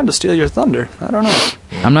was trying to steal your thunder. I don't know.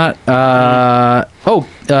 I'm not.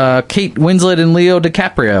 Kate Winslet and Leo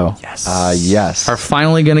DiCaprio Yes. Yes. are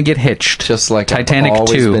finally going to get hitched. Just like Titanic I've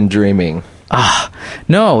always 2. been dreaming.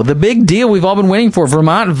 No, the big deal we've all been waiting for,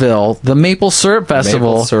 Vermontville, the Maple Syrup Festival,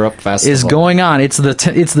 Maple Syrup Festival. is going on. It's the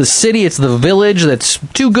city, it's the village that's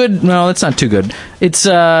too good. No, it's not too good. It's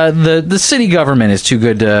the city government is too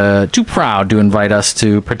good, too proud to invite us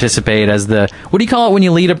to participate as the, what do you call it when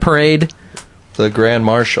you lead a parade? The Grand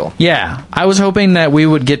Marshal. Yeah, I was hoping that we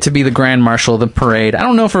would get to be the Grand Marshal of the parade. I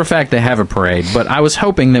don't know for a fact they have a parade, but I was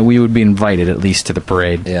hoping that we would be invited at least to the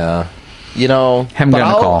parade. Yeah. Haven't but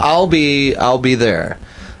gotten a call. I'll be there.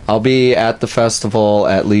 I'll be at the festival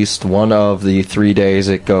at least one of the 3 days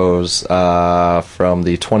it goes from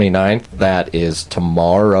the 29th, that is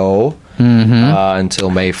tomorrow, until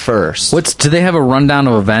May 1st. Do they have a rundown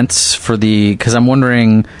of events for the? Because I'm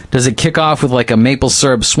wondering, does it kick off with like a maple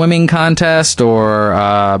syrup swimming contest or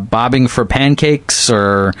bobbing for pancakes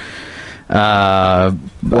or? I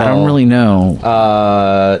don't really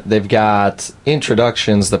know. They've got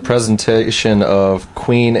introductions, the presentation of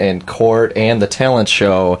Queen and Court, and the talent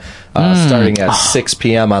show starting at 6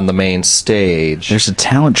 p.m. on the main stage. There's a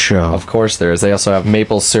talent show. Of course there is. They also have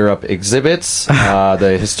maple syrup exhibits.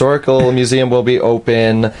 The Historical Museum will be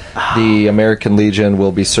open. The American Legion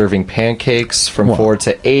will be serving pancakes from 4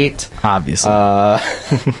 to 8. Obviously.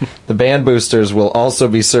 The Band Boosters will also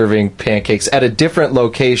be serving pancakes at a different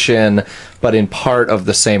location, but in part of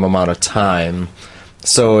the same amount of time.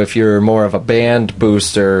 So if you're more of a band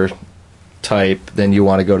booster type, then you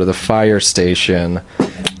want to go to the fire station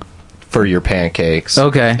for your pancakes.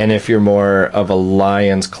 Okay. And if you're more of a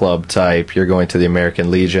Lions Club type, you're going to the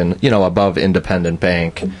American Legion, above Independent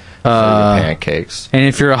Bank for your pancakes. and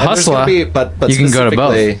if you're a And there's hustler, gonna be- but you can go to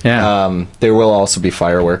specifically, both. Yeah. There will also be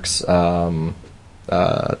fireworks tomorrow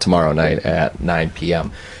night at 9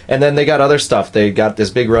 p.m. And then they got other stuff. They got this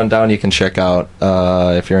big rundown you can check out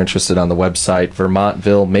if you're interested on the website,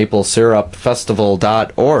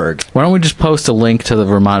 VermontVilleMapleSyrupFestival.org. Why don't we just post a link to the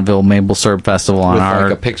Vermontville Maple Syrup Festival on With our?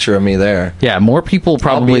 like a picture of me there. Yeah, more people I'll be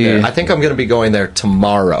probably. there. I think I'm going to be going there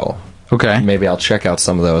tomorrow. Okay. Maybe I'll check out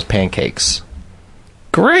some of those pancakes.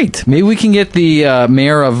 Great. Maybe we can get the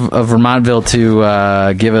mayor of Vermontville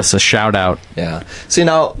to give us a shout out. Yeah. See,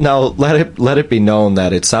 now let it be known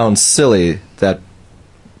that it sounds silly that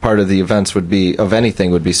part of the events would be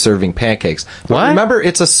serving pancakes. But What? remember,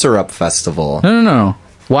 it's a syrup festival. No.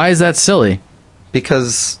 Why is that silly?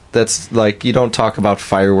 Because that's like, you don't talk about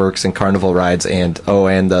fireworks and carnival rides and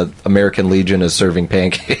the American Legion is serving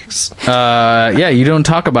pancakes. Yeah, you don't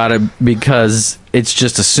talk about it because it's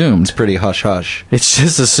just assumed. Pretty hush hush. It's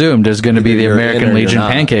just assumed there's going to be Either the you're in American or you're Legion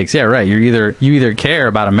not. pancakes. Yeah, right. You either care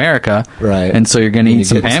about America, Right. and so you're going to And eat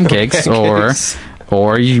you some get some pancakes, pancakes.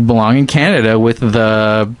 or you belong in Canada with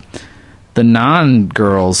the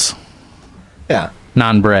non-girls, Yeah.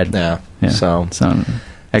 non-bread. Yeah. So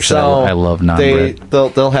actually, So I love non-bread.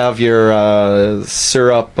 They'll have your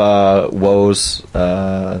syrup woes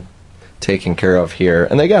taken care of here,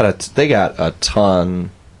 and they got a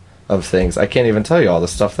ton of things. I can't even tell you all the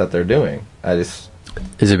stuff that they're doing. Is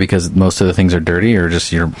it because most of the things are dirty, or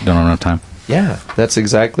just you don't have enough time? Yeah, that's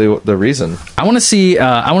exactly the reason. I want to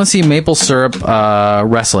see maple syrup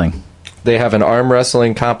wrestling. They have an arm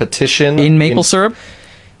wrestling competition in maple syrup.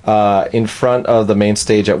 In front of the main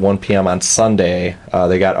stage at 1 p.m. on Sunday.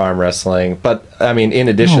 They got arm wrestling. But, I mean, in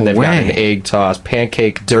addition, they've got an egg toss,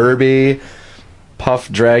 pancake derby,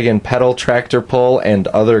 puff dragon pedal tractor pull, and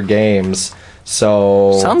other games.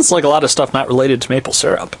 So sounds like a lot of stuff not related to maple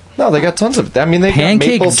syrup. No, they got tons of... I mean, they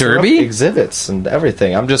pancake got maple syrup derby exhibits and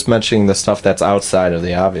everything. I'm just mentioning the stuff that's outside of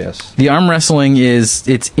the obvious. The arm wrestling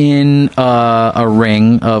it's in a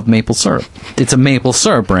ring of maple syrup. It's a maple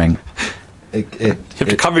syrup ring. You have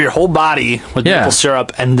to cover your whole body with maple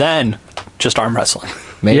syrup and then just arm wrestling.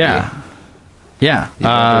 Maybe. Yeah.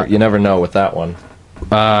 You never know with that one.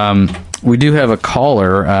 We do have a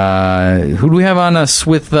caller. Who do we have on us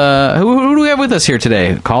with? Who do we have with us here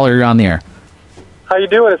today? Caller, you're on the air. How you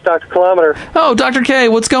doing? It's Dr. Kilometer. Oh, Dr. K,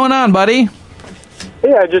 what's going on, buddy?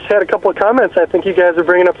 Yeah, I just had a couple of comments. I think you guys are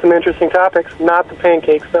bringing up some interesting topics. Not the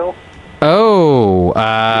pancakes, though. Oh, you like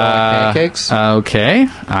pancakes? Okay,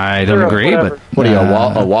 I don't agree, whatever. but what are you,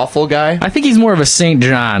 a waffle guy? I think he's more of a St.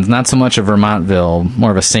 John's, not so much a Vermontville,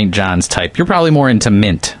 more of a St. John's type. You're probably more into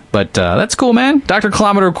mint, but that's cool, man. Dr.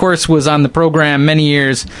 Kilometer, of course, was on the program many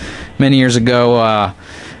years ago,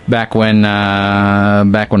 back when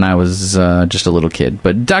I was just a little kid.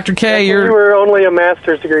 But Dr. K, you were only a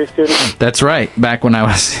master's degree student. That's right, back when I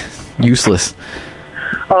was useless.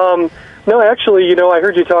 No, actually, I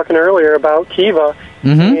heard you talking earlier about Kiva,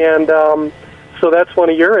 and so that's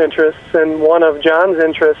one of your interests, and one of John's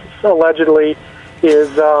interests, allegedly,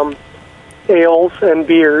 is ales and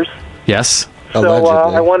beers. Yes. So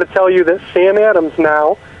I want to tell you that Sam Adams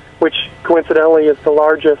now, which coincidentally is the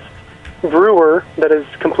largest brewer that is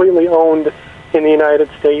completely owned in the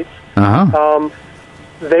United States,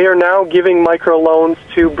 they are now giving microloans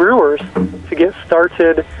to brewers to get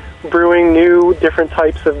started brewing new different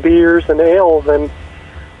types of beers and ales, and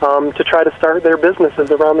to try to start their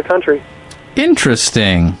businesses around the country.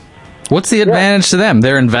 Interesting. What's the advantage to them?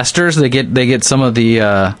 They're investors. They get some of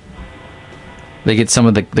the the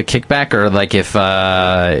kickback, or like if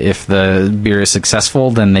the beer is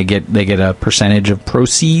successful, then they get a percentage of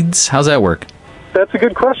proceeds. How's that work? That's a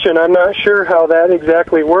good question. I'm not sure how that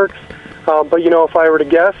exactly works, but if I were to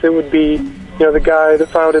guess, it would be the guy that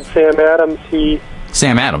founded Sam Adams.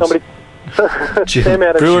 Sam Adams. Sam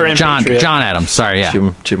Adams. Brewer John Adams. Sorry,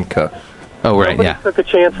 yeah. Jim Cook. Oh, right, Somebody took a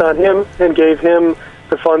chance on him and gave him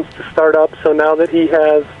the funds to start up. So now that he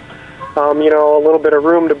has, a little bit of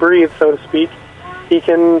room to breathe, so to speak, he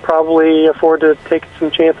can probably afford to take some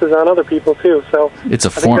chances on other people too. So I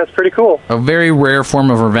think that's pretty cool. A very rare form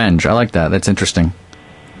of revenge. I like that. That's interesting.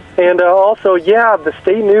 And also, the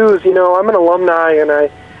State News. I'm an alumni, and I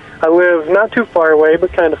live not too far away,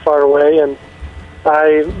 but kind of far away, and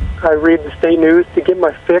I read the State News to get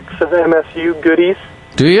my fix of MSU goodies.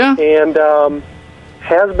 Do you? And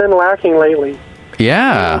has been lacking lately.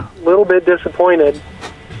 Yeah. A little bit disappointed.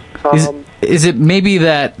 Is it maybe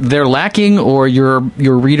that they're lacking, or your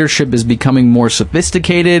readership is becoming more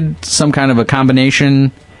sophisticated? Some kind of a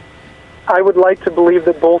combination? I would like to believe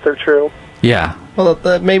that both are true. Yeah. Well,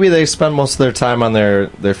 maybe they spend most of their time on their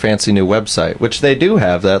fancy new website, which they do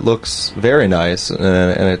have. That looks very nice,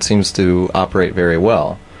 and it seems to operate very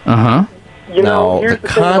well. Uh-huh. Here's the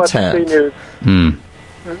content. Thing about the State News.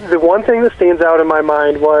 The one thing that stands out in my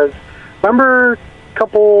mind was, remember a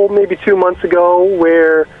couple, maybe 2 months ago,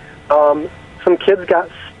 where some kids got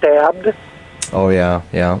stabbed? Oh, yeah.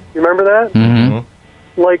 You remember that?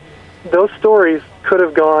 Mm-hmm. Like, those stories could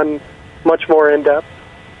have gone much more in-depth.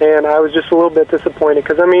 And I was just a little bit disappointed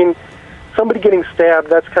because, somebody getting stabbed,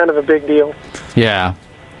 that's kind of a big deal. Yeah.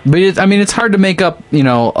 But, it's hard to make up,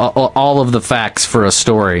 all of the facts for a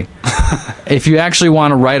story. If you actually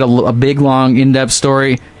want to write a big, long, in-depth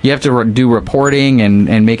story, you have to do reporting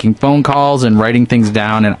and making phone calls and writing things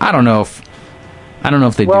down. And I don't know if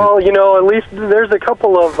they do. Well, at least there's a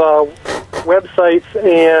couple of websites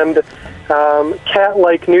and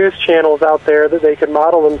cat-like news channels out there that they could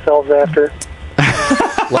model themselves after.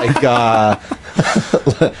 like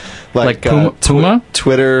Puma?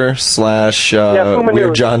 Twitter / Puma Weird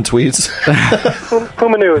News. John tweets.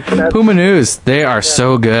 Puma News. Puma News. They are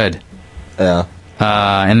so good. Yeah.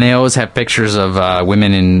 And they always have pictures of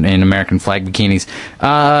women in American flag bikinis.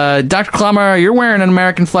 Dr. Kilometer, you're wearing an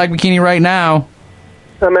American flag bikini right now.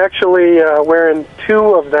 I'm actually wearing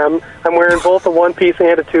two of them. I'm wearing both a one-piece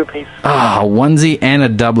and a two-piece. Ah, onesie and a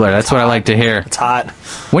doubler. That's what I like to hear. It's hot.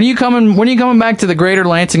 When are you coming back to the greater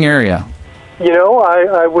Lansing area? You know,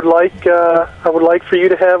 I would like for you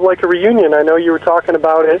to have like a reunion. I know you were talking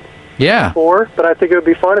about it before, but I think it would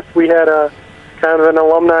be fun if we had a kind of an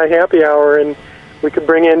alumni happy hour and we could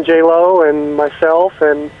bring in J-Lo and myself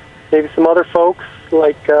and maybe some other folks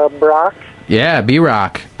like Brock. Yeah,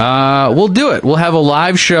 B-Rock. We'll do it. We'll have a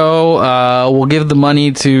live show. We'll give the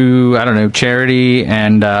money to, I don't know, charity,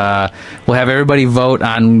 and we'll have everybody vote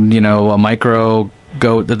on, a micro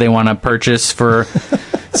goat that they want to purchase for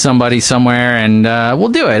somebody somewhere, and we'll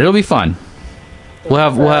do it. It'll be fun. We'll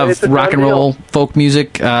have rock and roll, folk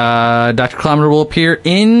music. Dr. Kilometer will appear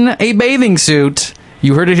in a bathing suit.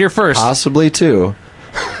 You heard it here first. Possibly two.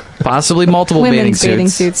 Possibly multiple Women's bathing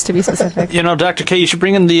suits, to be specific. Dr. K, you should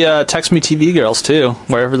bring in the Text Me TV girls, too,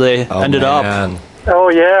 wherever they ended up. Oh,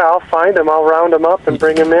 yeah, I'll find them. I'll round them up and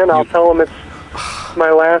bring them in. I'll tell them it's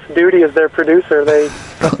my last duty as their producer.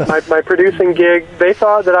 My producing gig, they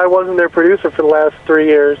thought that I wasn't their producer for the last 3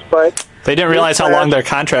 years, but... They didn't realize how long their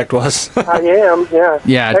contract was. I am, yeah.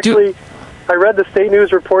 Yeah. Actually, I read the State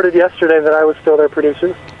News reported yesterday that I was still their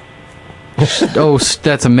producer. Oh,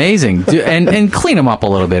 that's amazing. And clean them up a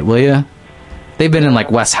little bit, will you? They've been in, like,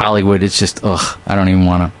 West Hollywood. It's just, I don't even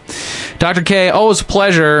want to. Dr. K, always a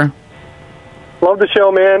pleasure. Love the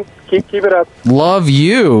show, man. Keep it up. Love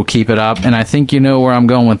you. Keep it up. And I think you know where I'm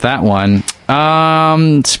going with that one.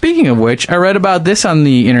 Speaking of which, I read about this on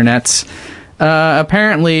the internets.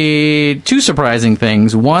 Apparently, two surprising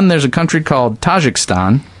things. One, there's a country called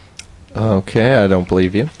Tajikistan. Okay, I don't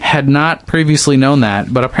believe you. Had not previously known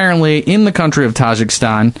that, but apparently in the country of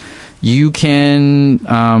Tajikistan, you can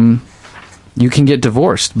get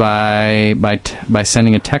divorced by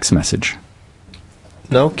sending a text message.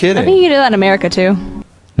 No kidding. I think you do that in America too.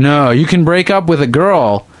 No, you can break up with a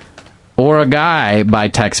girl or a guy by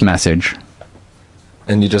text message.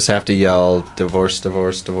 And you just have to yell divorce,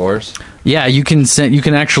 divorce, divorce. Yeah, you can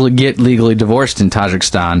actually get legally divorced in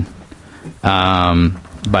Tajikistan.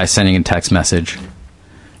 By sending a text message.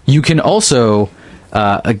 You can also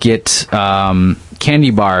get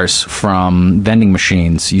candy bars from vending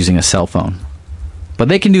machines using a cell phone. But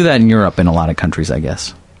they can do that in Europe in a lot of countries, I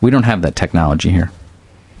guess. We don't have that technology here.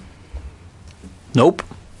 Nope.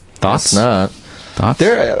 Thoughts? It's not. Thoughts?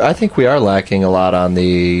 I think we are lacking a lot on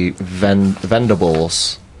the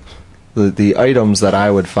vendables. The items that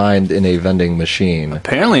I would find in a vending machine.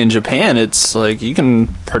 Apparently in Japan, it's like you can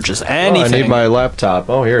purchase anything. Oh, I need my laptop.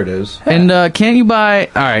 Oh, here it is. And can't you buy...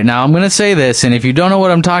 All right, now I'm going to say this, and if you don't know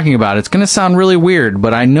what I'm talking about, it's going to sound really weird,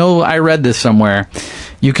 but I know I read this somewhere.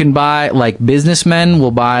 You can buy, like, businessmen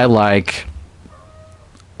will buy, like,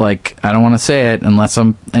 I don't want to say it unless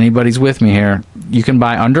anybody's with me here. You can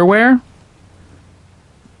buy underwear.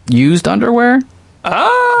 Used underwear.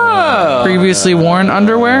 Oh! Previously worn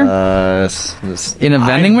underwear? In a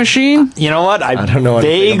vending machine? You know what? I don't know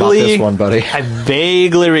anything about this one, buddy. I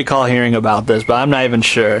vaguely recall hearing about this, but I'm not even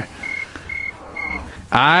sure.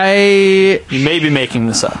 You may be making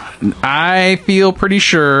this up. I feel pretty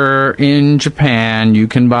sure in Japan you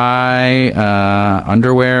can buy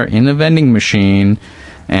underwear in a vending machine,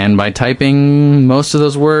 and by typing most of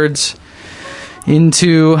those words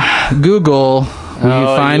into Google... you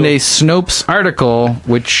find a Snopes article,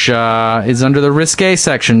 which is under the risque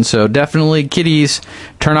section, so definitely kiddies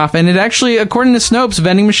turn off. And it actually, according to Snopes,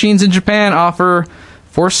 vending machines in Japan offer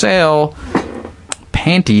for sale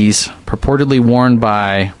panties purportedly worn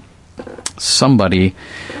by somebody.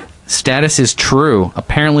 Status is true.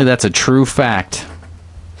 Apparently that's a true fact.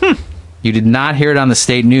 You did not hear it on the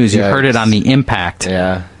state news. You heard it on the Impact.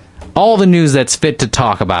 Yeah. All the news that's fit to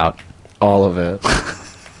talk about. All of it.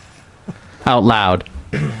 Out loud.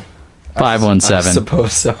 517. I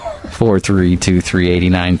suppose so.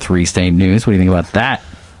 432-389-3 State News. What do you think about that?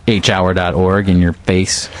 hhour.org in your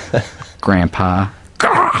face, Grandpa.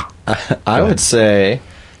 I would say,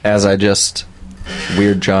 as I just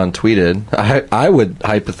Weird John tweeted, I would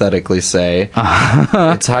hypothetically say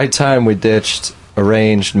it's high time we ditched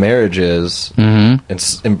arranged marriages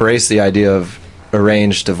and embrace the idea of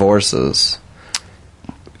arranged divorces.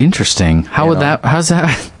 Interesting. How's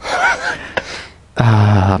that?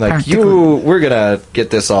 We're gonna get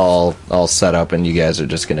this all set up, and you guys are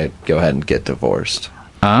just gonna go ahead and get divorced.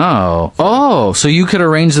 Oh, so you could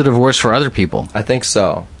arrange the divorce for other people? I think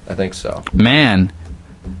so. Man,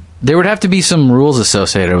 there would have to be some rules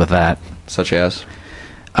associated with that. Such as?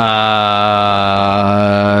 There's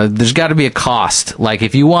got to be a cost. Like,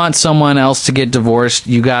 if you want someone else to get divorced,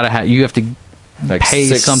 you have to pay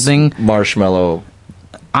 6 something. Marshmallow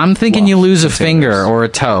I'm thinking you lose a finger or a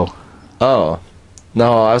toe. Oh.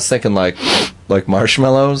 No, I was thinking like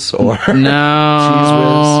marshmallows or No, Cheese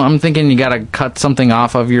Whiz. I'm thinking you gotta cut something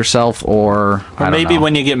off of yourself or I don't maybe know.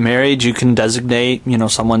 when you get married, you can designate,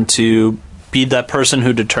 someone to be that person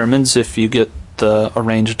who determines if you get the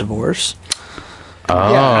arranged divorce. Oh.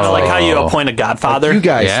 Kind of like how you appoint a godfather. You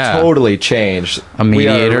guys totally changed. A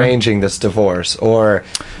mediator. We are arranging this divorce. Or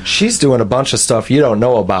she's doing a bunch of stuff you don't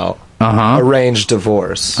know about. Arranged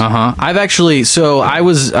divorce. I've actually,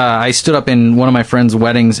 I stood up in one of my friends'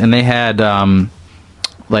 weddings, and they had,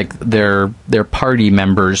 like, their party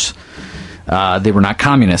members, they were not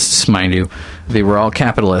communists, mind you. They were all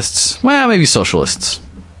capitalists. Well, maybe socialists.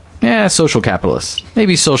 Yeah, social capitalists.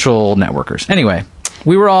 Maybe social networkers. Anyway,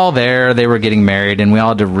 we were all there, they were getting married, and we all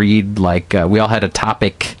had to read, like, we all had a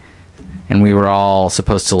topic, and we were all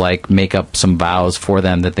supposed to, like, make up some vows for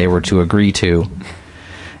them that they were to agree to.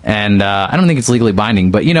 And I don't think it's legally binding,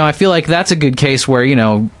 but, I feel like that's a good case where,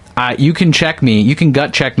 you can check me, you can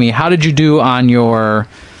gut check me. How did you do on your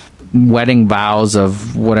wedding vows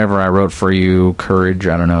of whatever I wrote for you, courage,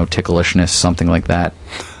 I don't know, ticklishness, something like that.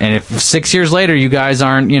 And if 6 years later you guys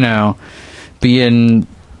aren't, being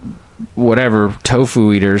whatever,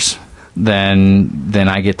 tofu eaters, then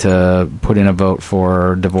I get to put in a vote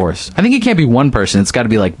for divorce. I think it can't be one person. It's got to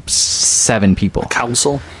be like 7 people.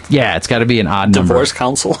 Council? Yeah, it's got to be an odd number. Divorce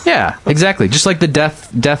council? Yeah, exactly. Just like the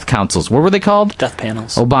death councils. What were they called? Death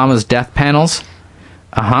panels. Obama's death panels.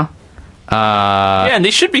 Yeah, and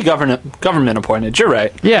they should be government appointed. You're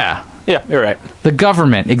right. Yeah. Yeah, you're right. The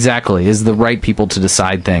government, exactly, is the right people to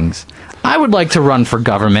decide things. I would like to run for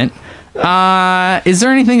government. Is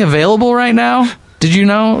there anything available right now? Did you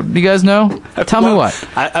know? Do you guys know? Tell me what.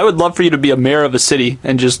 I would love for you to be a mayor of a city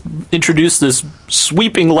and just introduce this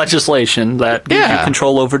sweeping legislation that gives you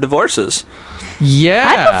control over divorces. Yeah.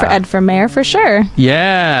 I'd go for Ed for mayor for sure.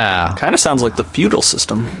 Yeah. Kind of sounds like the feudal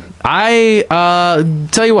system. I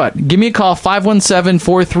tell you what, give me a call,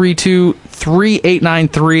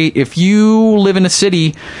 517-432-3893. If you live in a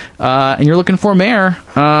city and you're looking for a mayor,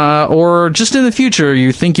 or just in the future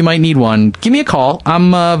you think you might need one, give me a call.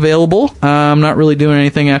 I'm available. I'm not really doing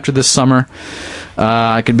anything after this summer.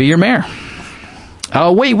 I could be your mayor.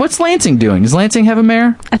 Oh, wait, what's Lansing doing? Does Lansing have a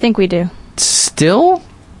mayor? I think we do. Still?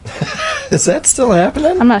 Is that still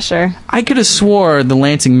happening? I'm not sure. I could have swore the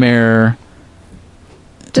Lansing mayor...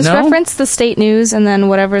 Just No? reference the state news, and then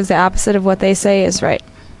whatever's the opposite of what they say is right.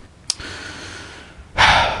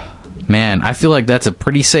 Man, I feel like that's a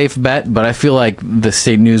pretty safe bet, but I feel like the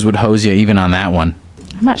state news would hose you even on that one.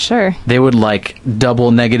 I'm not sure. They would, like,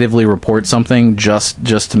 double negatively report something just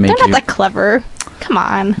to make They're you... not that clever. Come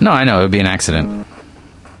on. No, I know, it would be an accident.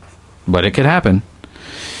 But it could happen.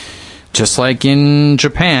 Just like in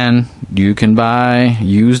Japan, you can buy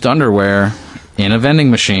used underwear in a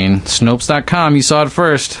vending machine. Snopes.com, you saw it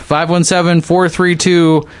first.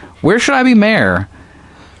 517-432, where should I be mayor?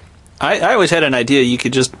 I always had an idea you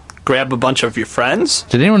could just grab a bunch of your friends.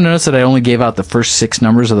 Did anyone notice that I only gave out the first 6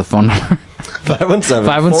 numbers of the phone number?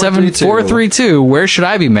 517-432, where should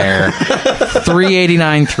I be mayor?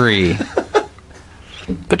 389-3.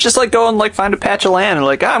 But just like go and like find a patch of land and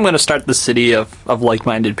like, I'm going to start the city of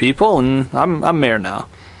like-minded people, and I'm mayor now.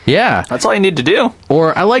 Yeah. That's all you need to do.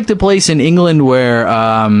 Or I like the place in England where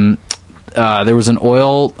there was an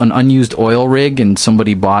unused oil rig, and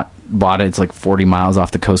somebody bought it. It's like 40 miles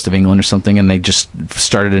off the coast of England or something, and they just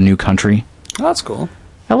started a new country. Oh, that's cool.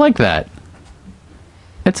 I like that.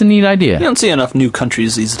 That's a neat idea. You don't see enough new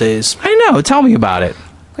countries these days. I know. Tell me about it.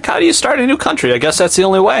 Like, how do you start a new country? I guess that's the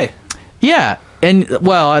only way. Yeah. And,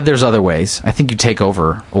 well, there's other ways. I think you take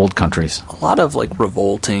over old countries. A lot of, like,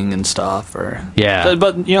 revolting and stuff. Yeah.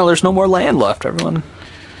 But, there's no more land left. Everyone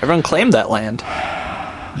claimed that land.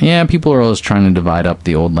 Yeah, people are always trying to divide up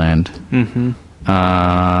the old land. Mm-hmm.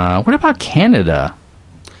 What about Canada?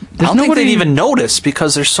 I don't think they'd even notice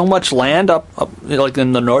because there's so much land up like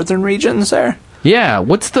in the northern regions there. Yeah.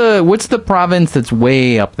 What's the province that's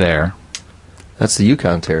way up there? That's the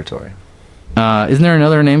Yukon Territory. Isn't there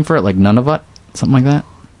another name for it, like Nunavut? Something like that?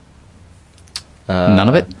 None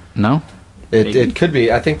of it? No? It could be.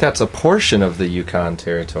 I think that's a portion of the Yukon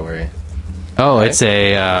Territory. Oh, right? It's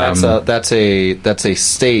a... That's a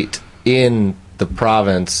state in the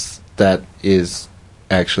province that is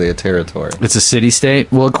actually a territory. It's a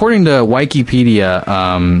city-state? Well, according to Wikipedia,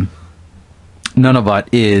 Nunavut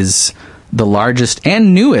is the largest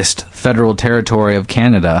and newest federal territory of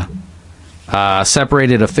Canada.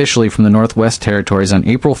 Separated officially from the Northwest Territories on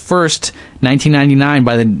April 1st, 1999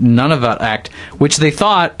 by the Nunavut Act, which they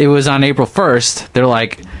thought it was on April 1st. They're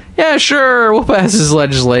like, yeah, sure, we'll pass this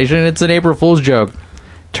legislation. It's an April Fool's joke.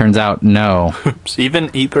 Turns out, no. Even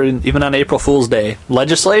on April Fool's Day,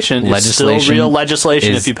 legislation is still real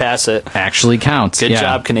legislation if you pass it. Actually counts. Good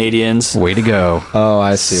job, Canadians. Way to go. Oh,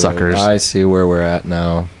 I see. Suckers. I see where we're at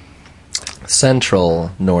now.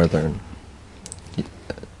 Central, northern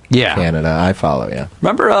Canada. I follow, yeah.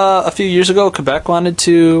 Remember a few years ago, Quebec wanted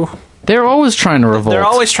to... They're always trying to revolt. They're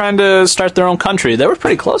always trying to start their own country. They were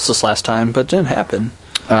pretty close this last time, but it didn't happen.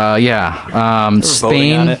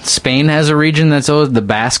 Spain has a region that's always, the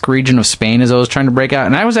Basque region of Spain is always trying to break out.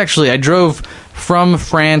 And I drove from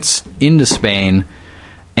France into Spain,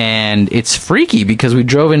 and it's freaky because we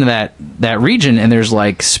drove into that region, and there's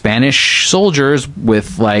like Spanish soldiers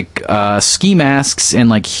with like ski masks and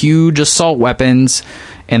like huge assault weapons,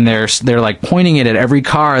 and they're like pointing it at every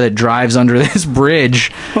car that drives under this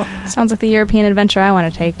bridge. Sounds like the European adventure I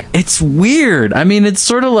want to take. It's weird. I mean, it's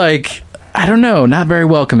sort of like, I don't know, not very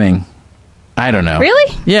welcoming. I don't know.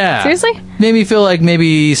 Really? Yeah. Seriously? Made me feel like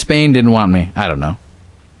maybe Spain didn't want me. I don't know.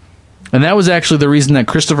 And that was actually the reason that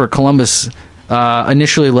Christopher Columbus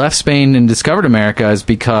initially left Spain and discovered America, is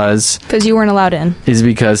because you weren't allowed in. Is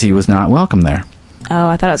because he was not welcome there. Oh,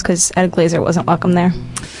 I thought it was because Ed Glazer wasn't welcome there.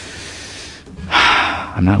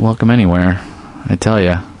 I'm not welcome anywhere, I tell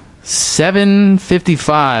you.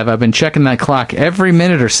 7:55. I've been checking that clock every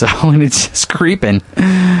minute or so, and it's just creeping.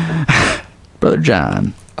 Brother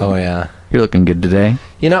John. Oh, yeah. You're looking good today.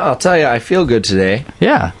 You know, I'll tell you, I feel good today.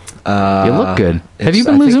 Yeah. You look good. Have you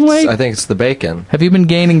been losing weight? I think it's the bacon. Have you been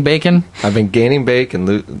gaining bacon? I've been gaining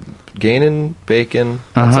bacon. Gaining bacon.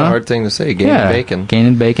 That's a hard thing to say. Gaining bacon.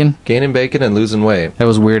 Gaining bacon? Gaining bacon and losing weight. That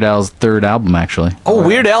was Weird Al's third album, actually. Oh,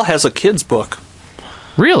 Weird Al has a kid's book.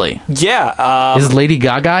 Really? Yeah. Is Lady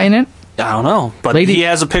Gaga in it? I don't know. But he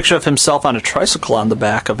has a picture of himself on a tricycle on the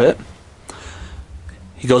back of it.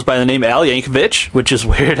 He goes by the name Al Yankovic, which is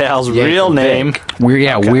Weird Al's real name.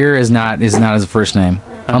 Weir is not his first name.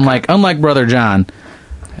 Okay. Unlike Brother John,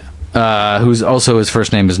 who's also his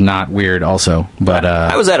first name is not Weird also. But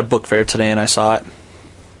I was at a book fair today and I saw it.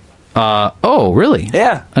 Oh, really?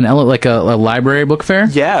 Yeah. Like a library book fair?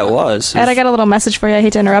 Yeah, it was. Ed, I got a little message for you. I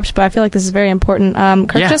hate to interrupt, but I feel like this is very important.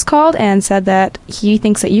 Kirk just called and said that he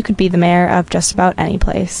thinks that you could be the mayor of just about any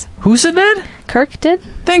place. Who said that? Kirk did.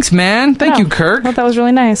 Thanks, man. Thank you, Kirk. I thought that was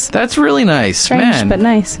really nice. That's really nice. Strange, man. But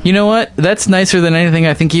nice. You know what? That's nicer than anything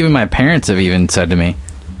I think even my parents have even said to me.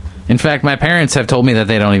 In fact, my parents have told me that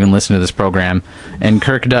they don't even listen to this program, and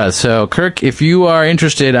Kirk does. So, Kirk, if you are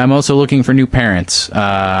interested, I'm also looking for new parents.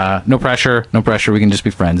 No pressure. We can just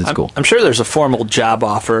be friends. It's cool. I'm sure there's a formal job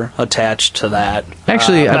offer attached to that.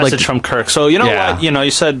 Actually, I'd message from Kirk. So, you know what? You know,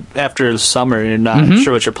 you said after the summer you're not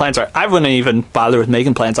sure what your plans are. I wouldn't even bother with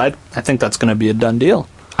making plans. I think that's going to be a done deal.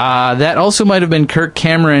 That also might have been Kirk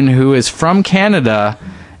Cameron, who is from Canada.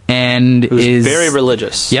 And is very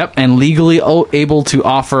religious. Yep, and legally able to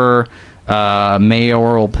offer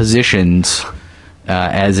mayoral positions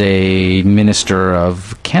as a minister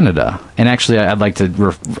of Canada. And actually, I'd like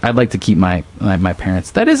to keep my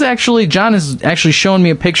parents. That is actually, John is actually showing me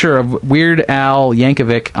a picture of Weird Al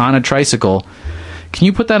Yankovic on a tricycle. Can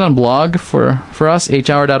you put that on blog for us,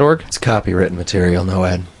 hhour.org? It's copywritten material, no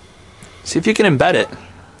Ed. See if you can embed it.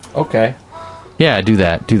 Okay. Yeah, do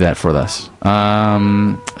that for us.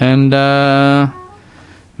 Man,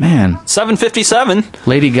 7:57.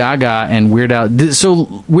 Lady Gaga and Weird Al.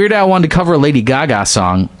 So Weird Al wanted to cover a Lady Gaga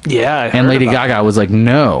song. Yeah, and Lady Gaga was like,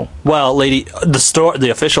 no. Well, the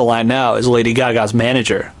official line now is Lady Gaga's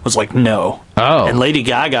manager was like, no. Oh. And Lady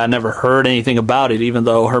Gaga never heard anything about it, even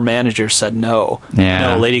though her manager said no.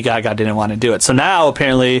 Yeah. No, Lady Gaga didn't want to do it. So now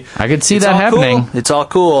apparently, I could see that happening. Cool. It's all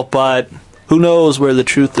cool, but who knows where the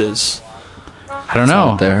truth is? I don't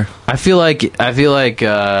know. There. I think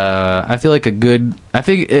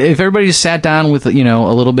if everybody just sat down with a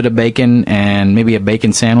little bit of bacon and maybe a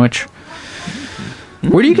bacon sandwich.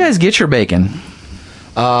 Where do you guys get your bacon?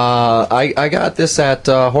 I got this at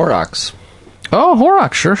Horrocks. Oh,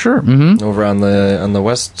 Horrocks, sure. Mm-hmm. Over on the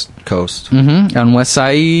West Coast. Mm-hmm. On West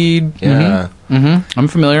Side. Yeah. Mm-hmm. I'm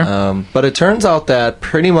familiar. But it turns out that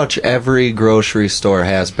pretty much every grocery store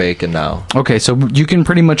has bacon now. Okay, so you can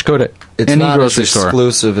pretty much go to any grocery store. It's not as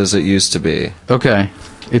exclusive as it used to be. Okay.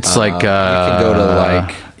 It's like... you can go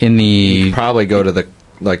to you could probably go to the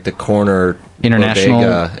corner International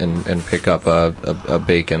bodega and pick up a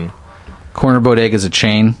bacon. Corner Bodega is a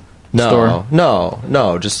chain store?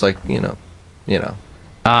 No, just like, you know.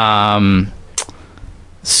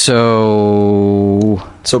 So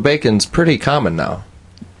bacon's pretty common now.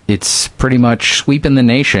 It's pretty much sweeping the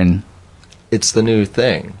nation. It's the new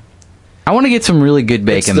thing. I want to get some really good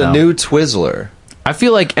bacon, It's the new Twizzler. I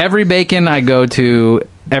feel like every bacon I go to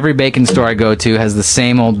every bacon store I go to has the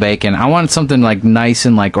same old bacon. I want something like nice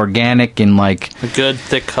and like organic and like a good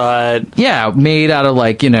thick cut. Yeah, made out of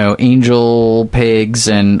like, angel pigs,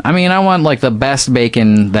 and I mean, I want like the best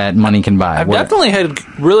bacon that money can buy. I've definitely had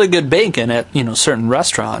really good bacon at certain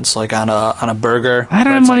restaurants, like on a burger. I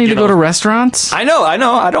don't have money to go to restaurants. I know. I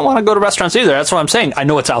don't want to go to restaurants either. That's what I'm saying. I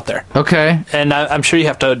know it's out there. Okay. And I'm sure you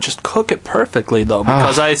have to just cook it perfectly, though,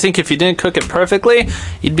 because I think if you didn't cook it perfectly,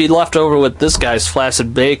 you'd be left over with this guy's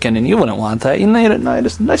flaccid bacon, and you wouldn't want that. You need it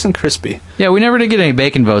nice and crispy. Yeah, we never did get any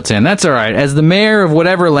bacon votes in. That's all right. As the mayor of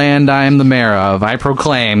whatever land I am the mayor of, I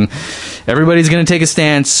proclaim everybody's going to take a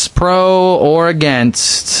stance pro or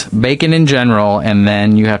against bacon in general, and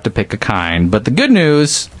then you have to pick a kind. But the good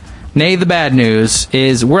news, nay, the bad news,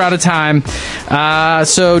 is we're out of time.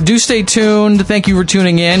 So do stay tuned. Thank you for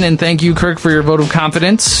tuning in, and thank you, Kirk, for your vote of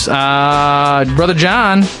confidence. Brother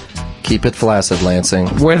John. Keep it flaccid, Lansing.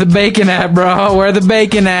 Where the bacon at, bro? Where the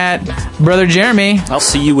bacon at? Brother Jeremy. I'll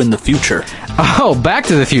see you in the future. Oh, Back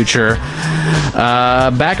to the Future.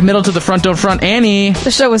 Back middle to the front, don't front. Annie. The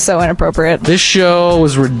show was so inappropriate. This show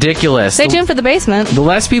was ridiculous. Stay tuned for the basement. The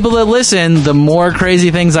less people that listen, the more crazy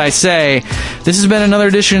things I say. This has been another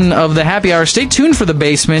edition of the Happy Hour. Stay tuned for the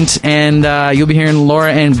basement, and you'll be hearing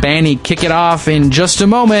Laura and Banny kick it off in just a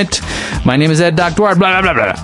moment. My name is Ed Dwyer. Blah, blah, blah, blah.